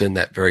and send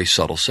that very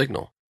subtle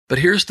signal. But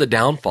here's the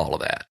downfall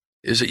of that,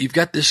 is that you've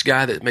got this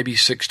guy that maybe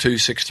 6'2",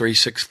 6'3",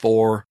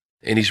 6'4",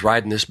 and he's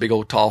riding this big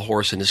old tall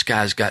horse, and this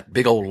guy's got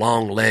big old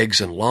long legs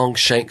and long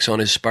shanks on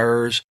his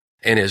spurs,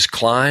 and his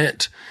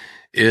client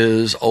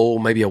is,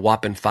 maybe a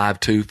whopping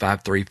 5'2",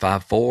 5'3",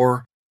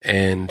 5'4",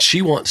 and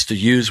she wants to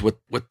use what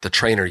the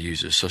trainer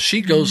uses. So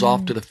she goes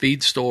off to the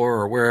feed store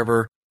or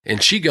wherever,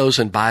 and she goes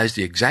and buys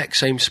the exact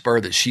same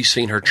spur that she's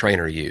seen her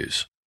trainer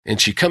use. And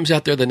she comes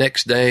out there the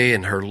next day,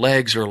 and her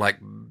legs are like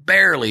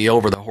barely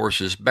over the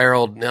horse's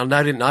barrel, now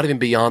not even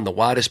beyond the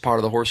widest part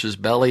of the horse's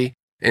belly.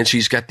 And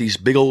she's got these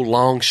big old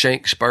long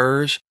shank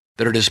spurs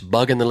that are just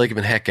bugging the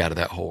living heck out of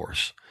that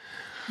horse.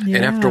 Yeah.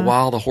 And after a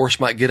while, the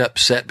horse might get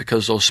upset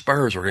because those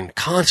spurs are in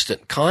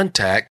constant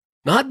contact,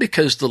 not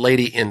because the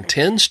lady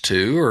intends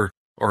to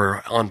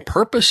or on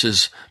purpose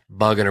is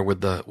bugging her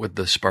with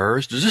the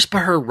spurs. Just by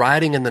her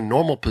riding in the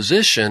normal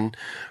position,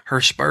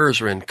 her spurs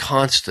are in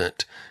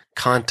constant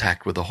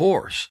contact with the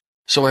horse.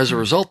 So as a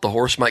result, the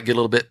horse might get a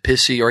little bit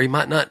pissy, or he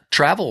might not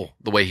travel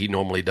the way he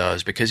normally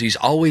does because he's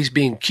always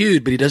being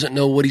cued, but he doesn't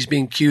know what he's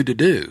being cued to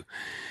do.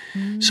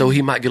 So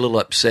he might get a little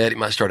upset. He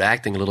might start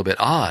acting a little bit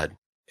odd.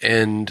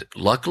 And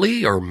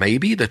luckily, or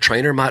maybe the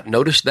trainer might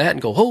notice that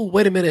and go, oh,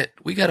 wait a minute.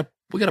 We got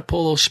to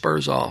pull those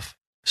spurs off.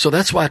 So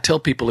that's why I tell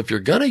people, if you're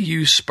going to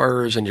use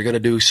spurs and you're going to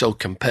do so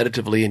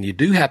competitively, and you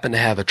do happen to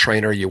have a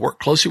trainer, you work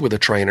closely with a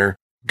trainer,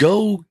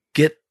 go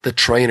get the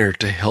trainer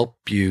to help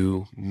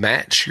you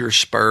match your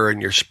spur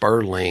and your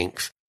spur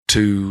length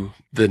to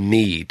the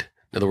need.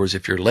 In other words,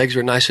 if your legs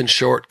are nice and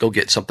short, go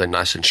get something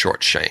nice and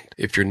short shanked.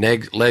 If your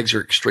legs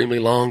are extremely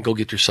long, go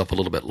get yourself a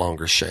little bit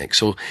longer shank.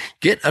 So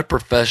get a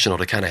professional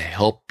to kind of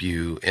help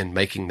you in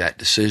making that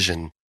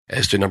decision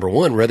as to, number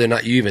one, whether or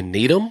not you even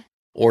need them,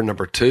 or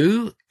number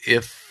two,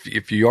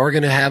 if you are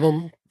going to have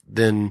them,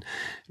 then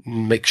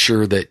make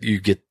sure that you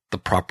get the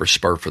proper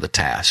spur for the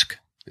task.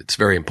 It's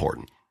very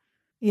important.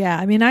 Yeah,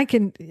 I mean, I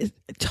can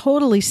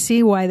totally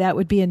see why that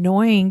would be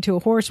annoying to a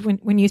horse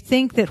when you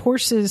think that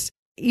horses,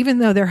 even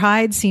though their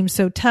hide seems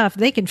so tough,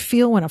 they can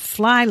feel when a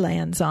fly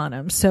lands on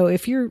them. So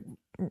if you're,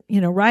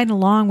 riding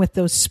along with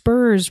those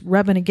spurs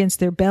rubbing against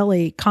their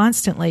belly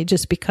constantly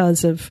just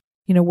because of,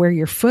 where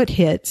your foot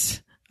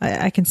hits,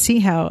 I can see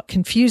how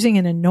confusing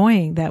and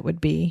annoying that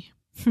would be.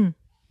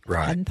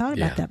 Right. I hadn't thought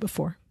about that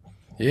before.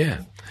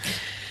 Yeah.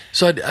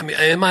 So, I mean,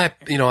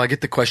 I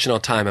get the question all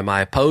the time, am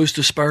I opposed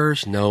to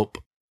spurs? Nope.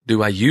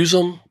 Do I use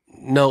them?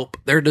 Nope.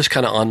 They're just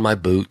kind of on my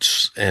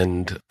boots,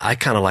 and I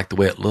kind of like the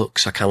way it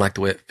looks. I kind of like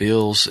the way it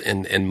feels.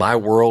 In my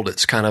world,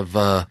 it's kind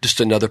of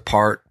just another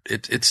part.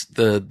 It's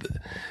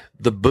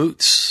the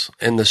boots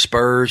and the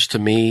spurs to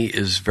me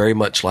is very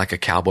much like a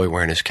cowboy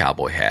wearing his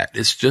cowboy hat.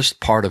 It's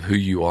just part of who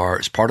you are.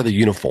 It's part of the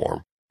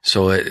uniform.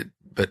 So,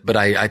 but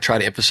I try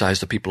to emphasize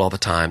to people all the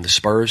time, the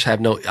spurs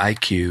have no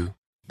IQ.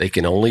 They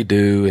can only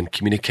do and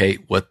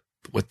communicate what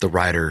the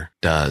rider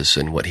does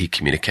and what he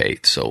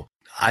communicates. So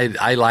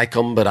I like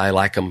them, but I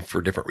like them for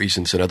different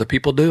reasons than other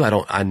people do.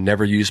 I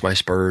never use my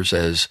spurs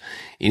as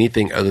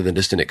anything other than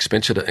just an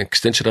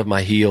extension of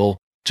my heel,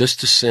 just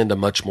to send a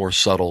much more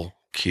subtle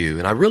cue.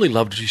 And I really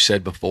loved what you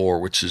said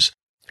before, which is,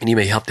 and you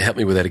may have to help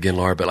me with that again,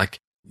 Laura, but like,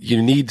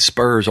 you need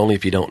spurs only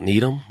if you don't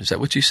need them. Is that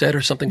what you said,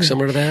 or something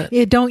similar to that?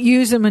 Yeah, don't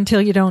use them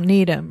until you don't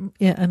need them.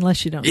 Yeah,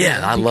 unless you don't. Yeah,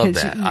 I love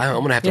that. I'm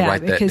going to have to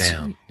write that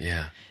down.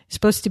 Yeah. It's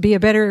supposed to be a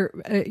better,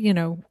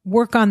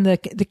 work on the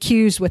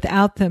cues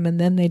without them, and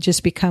then they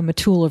just become a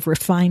tool of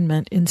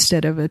refinement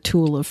instead of a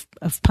tool of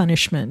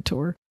punishment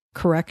or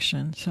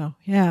correction. So,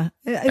 yeah.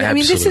 I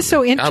mean, this is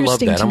so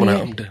interesting I love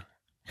that. to me.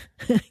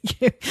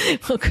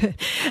 Well, good.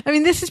 I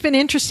mean, this has been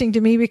interesting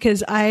to me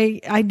because I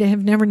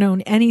have never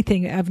known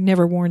anything. I've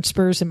never worn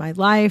spurs in my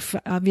life.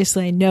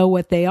 Obviously, I know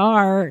what they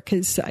are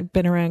because I've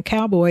been around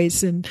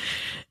cowboys, and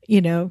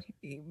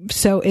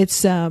so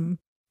it's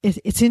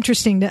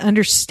interesting to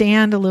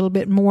understand a little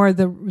bit more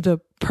the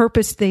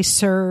purpose they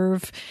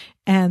serve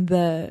and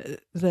the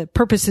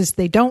purposes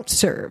they don't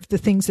serve, the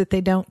things that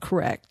they don't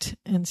correct.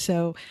 And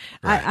so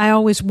right. I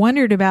always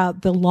wondered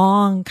about the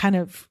long kind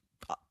of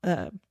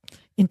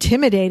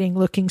intimidating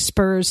looking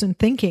spurs and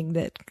thinking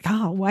that,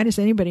 God, why does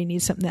anybody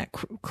need something that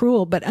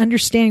cruel? But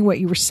understanding what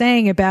you were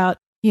saying about,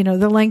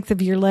 the length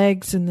of your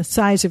legs and the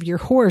size of your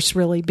horse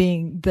really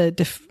being the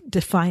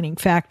defining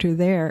factor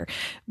there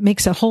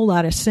makes a whole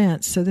lot of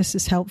sense. So this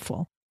is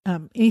helpful.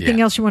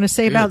 Anything else you want to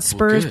say about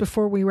spurs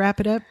before we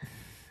wrap it up?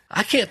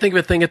 I can't think of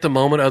a thing at the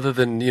moment other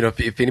than,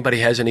 if anybody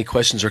has any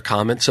questions or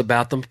comments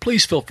about them,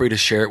 please feel free to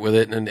share it with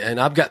it. And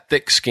I've got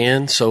thick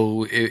skin,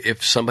 so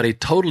if somebody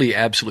totally,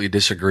 absolutely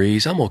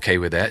disagrees, I'm okay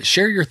with that.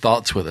 Share your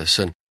thoughts with us.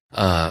 And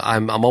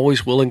I'm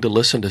always willing to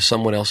listen to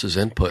someone else's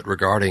input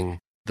regarding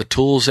the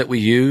tools that we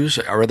use,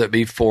 or whether it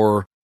be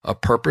for a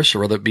purpose or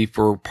whether it be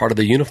for part of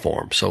the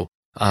uniform. So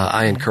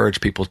I encourage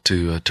people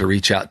to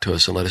reach out to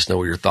us and let us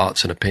know your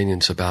thoughts and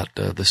opinions about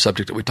the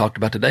subject that we talked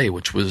about today,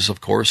 which was, of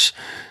course,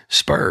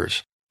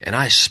 spurs. And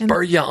I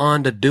spur you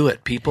on to do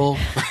it, people.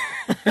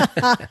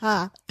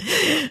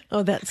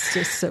 Oh, that's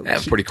just so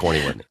That's cute. Pretty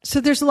corny, wasn't it?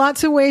 So there's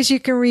lots of ways you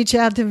can reach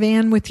out to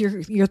Van with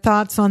your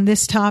thoughts on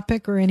this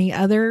topic or any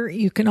other.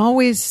 You can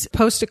always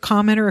post a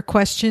comment or a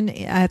question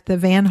at the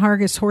Van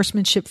Hargis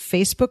Horsemanship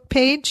Facebook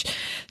page.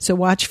 So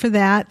watch for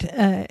that.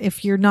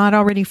 If you're not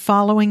already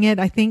following it,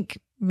 I think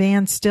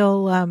Van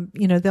still,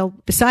 they'll,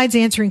 besides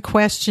answering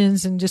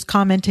questions and just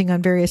commenting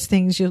on various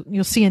things,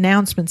 you'll see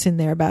announcements in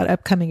there about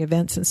upcoming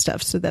events and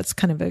stuff. So that's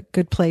kind of a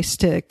good place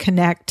to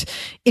connect.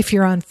 If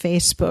you're on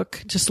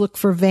Facebook, just look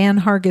for Van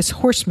Hargis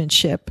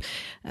Horsemanship,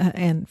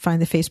 and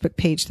find the Facebook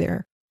page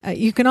there.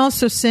 You can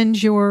also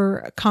send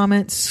your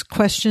comments,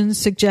 questions,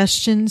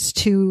 suggestions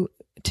to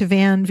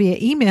Van via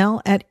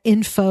email at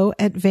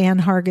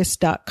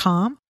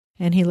info@vanhargis.com.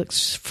 And he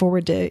looks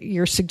forward to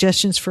your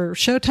suggestions for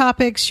show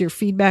topics, your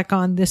feedback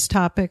on this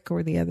topic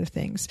or the other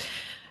things.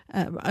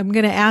 I'm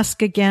going to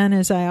ask again,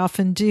 as I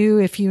often do,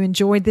 if you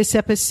enjoyed this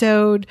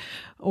episode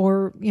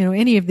or,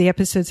 any of the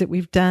episodes that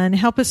we've done,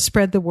 help us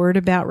spread the word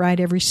about Ride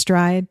Every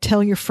Stride.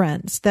 Tell your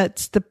friends.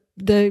 That's the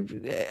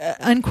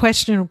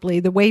unquestionably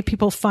the way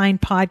people find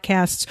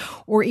podcasts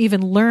or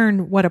even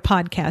learn what a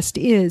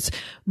podcast is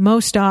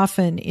most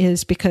often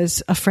is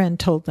because a friend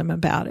told them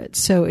about it.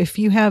 So if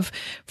you have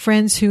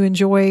friends who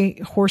enjoy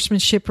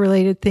horsemanship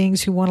related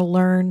things, who want to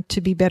learn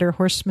to be better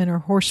horsemen or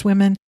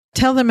horsewomen,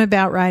 tell them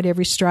about Ride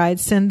Every Stride.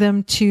 Send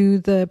them to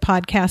the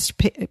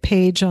podcast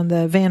page on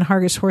the Van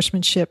Hargis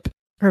Horsemanship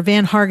or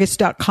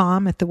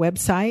vanhargis.com at the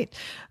website,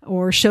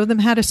 or show them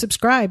how to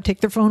subscribe.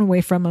 Take their phone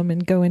away from them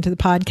and go into the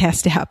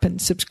podcast app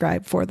and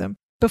subscribe for them.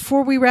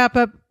 Before we wrap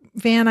up,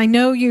 Van, I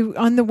know you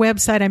on the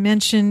website, I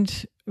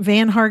mentioned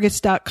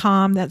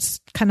vanhargis.com. That's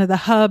kind of the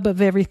hub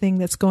of everything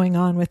that's going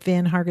on with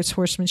Van Hargis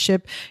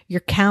Horsemanship.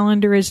 Your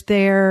calendar is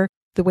there.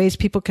 The ways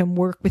people can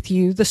work with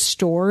you. The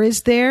store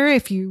is there.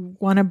 If you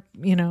want to,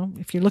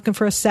 if you're looking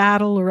for a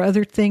saddle or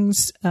other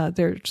things,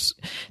 there's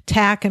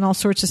tack and all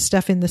sorts of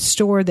stuff in the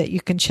store that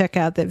you can check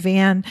out that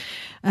Van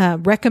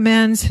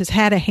recommends, has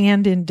had a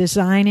hand in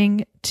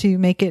designing to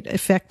make it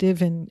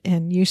effective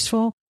and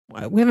useful.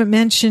 We haven't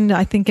mentioned,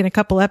 I think in a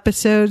couple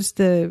episodes,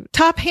 the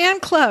Top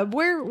Hand Club.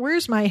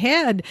 Where's my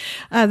head?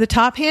 The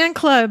Top Hand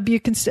Club.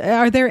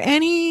 Are there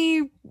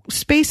any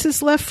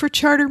spaces left for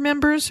charter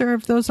members, or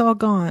have those all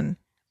gone?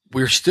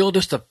 We're still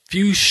just a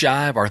few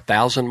shy of our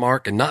 1,000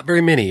 mark, and not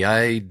very many.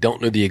 I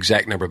don't know the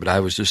exact number, but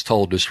I was just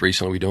told just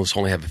recently we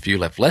only have a few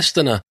left.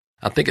 I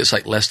think it's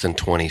like less than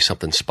 20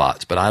 something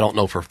spots, but I don't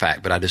know for a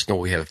fact, but I just know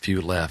we have a few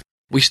left.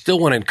 We still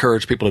want to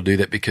encourage people to do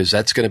that because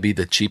that's going to be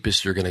the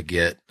cheapest you're going to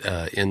get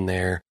in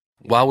there.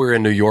 While we were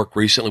in New York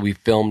recently, we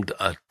filmed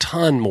a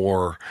ton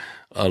more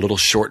little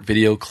short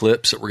video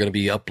clips that we're going to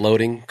be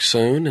uploading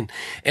soon.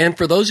 And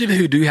for those of you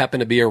who do happen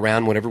to be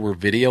around whenever we're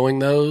videoing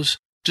those,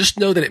 just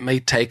know that it may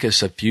take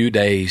us a few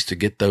days to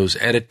get those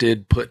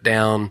edited, put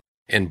down,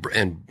 and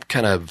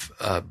kind of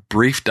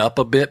briefed up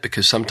a bit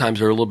because sometimes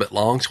they're a little bit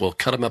long. So we'll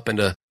cut them up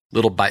into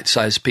little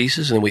bite-sized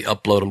pieces and then we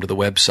upload them to the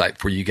website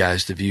for you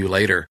guys to view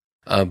later.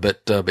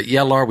 But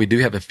yeah, Laura, we do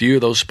have a few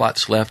of those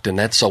spots left, and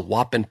that's a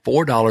whopping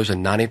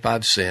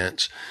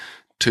 $4.95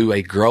 to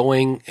a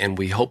growing, and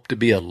we hope to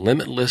be a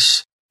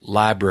limitless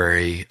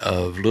library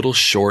of little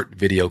short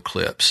video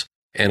clips.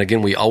 And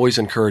again, we always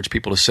encourage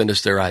people to send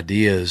us their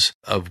ideas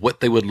of what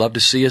they would love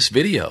to see us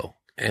video.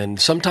 And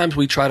sometimes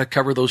we try to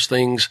cover those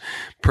things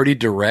pretty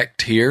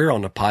direct here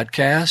on the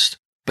podcast.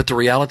 But the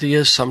reality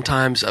is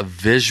sometimes a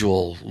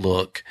visual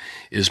look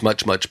is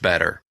much, much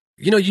better.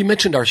 You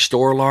mentioned our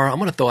store, Laura. I'm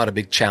going to throw out a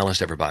big challenge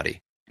to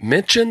everybody.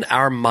 Mention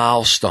our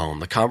milestone,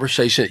 the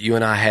conversation that you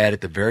and I had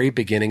at the very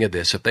beginning of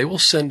this. If they will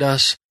send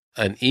us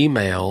an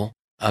email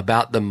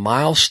about the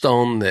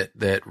milestone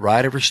that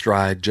Ride Every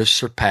Stride just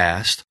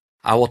surpassed,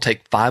 I will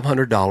take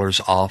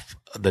 $500 off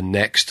the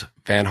next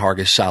Van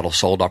Hargis saddle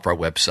sold off our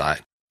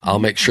website. I'll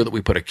make sure that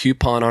we put a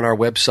coupon on our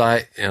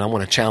website, and I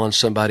want to challenge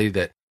somebody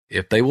that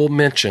if they will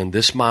mention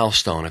this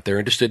milestone, if they're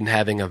interested in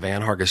having a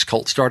Van Hargis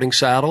colt starting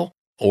saddle,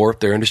 or if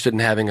they're interested in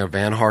having a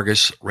Van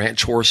Hargis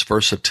ranch horse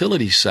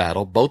versatility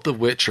saddle, both of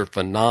which are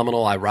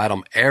phenomenal. I ride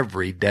them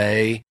every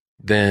day.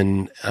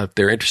 Then if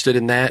they're interested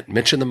in that,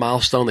 mention the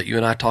milestone that you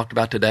and I talked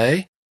about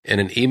today, and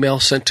an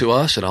email sent to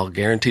us, and I'll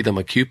guarantee them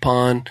a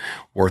coupon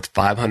worth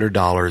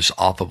 $500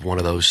 off of one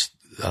of those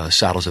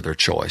saddles of their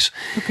choice.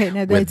 Okay,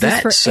 now is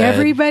this for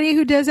everybody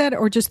who does that,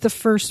 or just the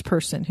first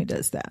person who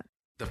does that?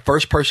 The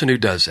first person who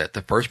does that,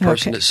 the first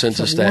person that sends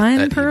us that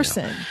one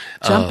person. Email.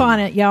 Jump on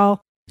it,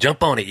 y'all.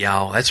 Jump on it,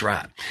 y'all. That's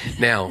right.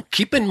 Now,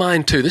 keep in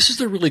mind, too, this is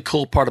the really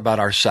cool part about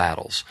our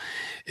saddles,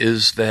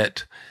 is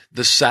that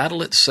the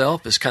saddle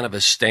itself is kind of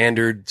a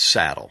standard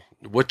saddle.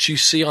 What you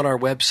see on our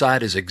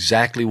website is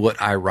exactly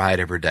what I ride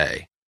every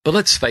day. But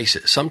let's face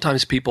it,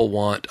 sometimes people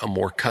want a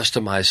more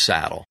customized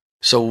saddle.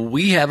 So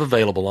we have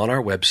available on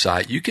our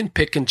website, you can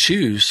pick and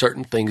choose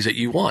certain things that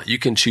you want. You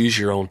can choose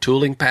your own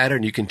tooling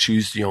pattern. You can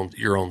choose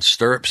your own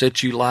stirrups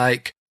that you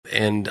like.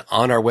 And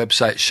on our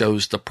website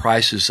shows the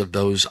prices of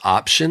those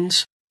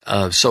options.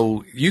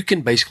 So you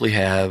can basically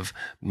have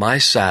my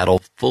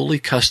saddle fully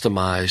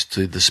customized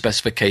to the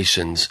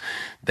specifications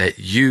that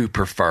you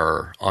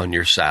prefer on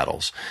your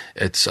saddles.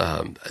 It's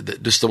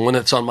just the one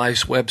that's on my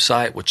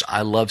website, which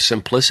I love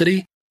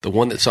simplicity. The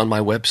one that's on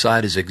my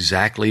website is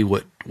exactly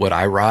what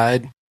I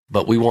ride,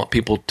 but we want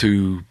people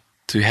to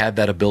have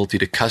that ability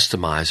to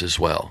customize as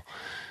well.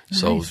 Nice.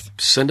 So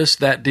send us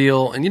that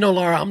deal. And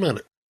Laura,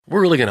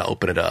 we're really going to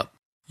open it up.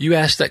 You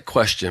asked that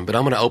question, but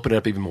I'm going to open it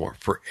up even more.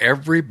 For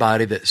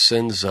everybody that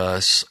sends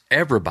us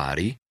a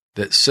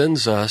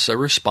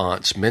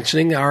response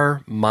mentioning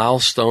our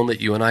milestone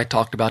that you and I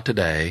talked about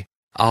today,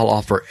 I'll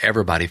offer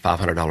everybody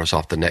 $500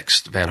 off the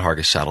next Van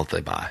Hargis saddle that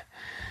they buy.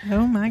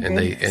 Oh my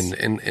goodness!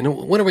 And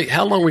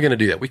how long are we going to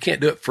do that? We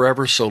can't do it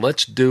forever, so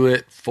let's do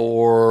it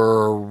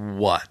for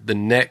what? The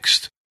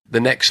next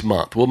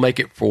month. We'll make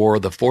it for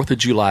the 4th of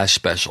July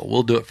special.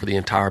 We'll do it for the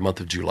entire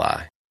month of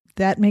July.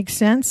 That makes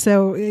sense.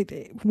 So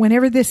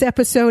whenever this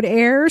episode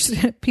airs,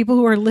 people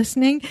who are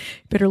listening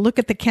better look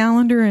at the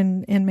calendar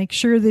and make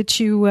sure that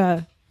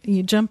you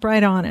jump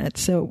right on it.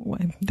 So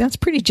that's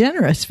pretty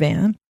generous,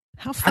 Van.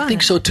 How fun. I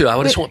think so too.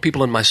 I just want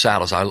people in my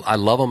saddles. I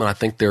love them, and I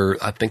think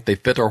they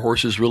fit our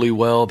horses really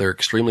well. They're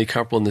extremely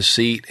comfortable in the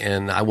seat,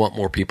 and I want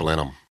more people in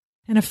them.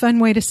 And a fun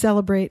way to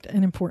celebrate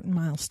an important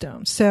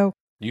milestone. So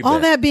You all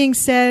bet. that being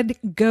said,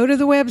 go to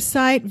the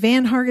website,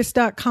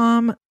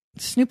 vanhargis.com,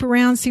 snoop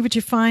around, see what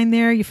you find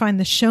there. You find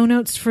the show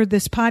notes for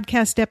this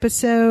podcast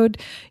episode.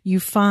 You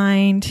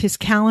find his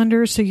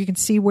calendar so you can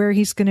see where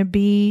he's going to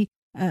be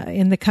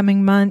in the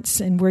coming months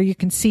and where you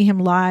can see him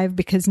live,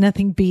 because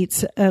nothing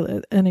beats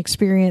an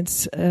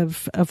experience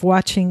of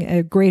watching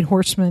a great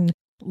horseman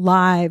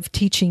live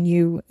teaching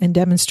you and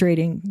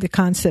demonstrating the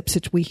concepts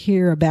that we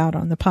hear about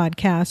on the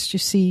podcast. You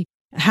see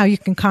how you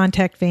can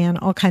contact Van,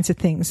 all kinds of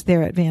things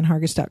there at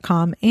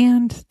vanhargis.com,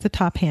 and the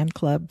Top Hand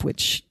Club,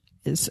 which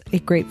is a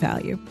great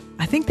value.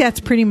 I think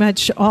that's pretty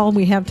much all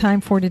we have time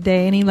for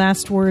today. Any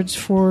last words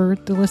for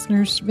the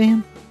listeners,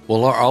 Van?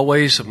 Well,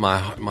 always,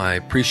 my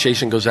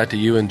appreciation goes out to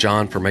you and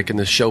John for making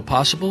this show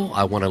possible.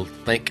 I want to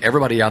thank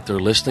everybody out there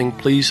listening.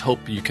 Please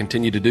hope you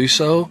continue to do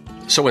so.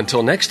 So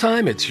until next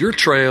time, it's your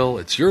trail,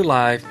 it's your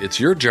life, it's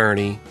your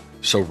journey.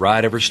 So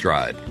ride every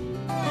stride.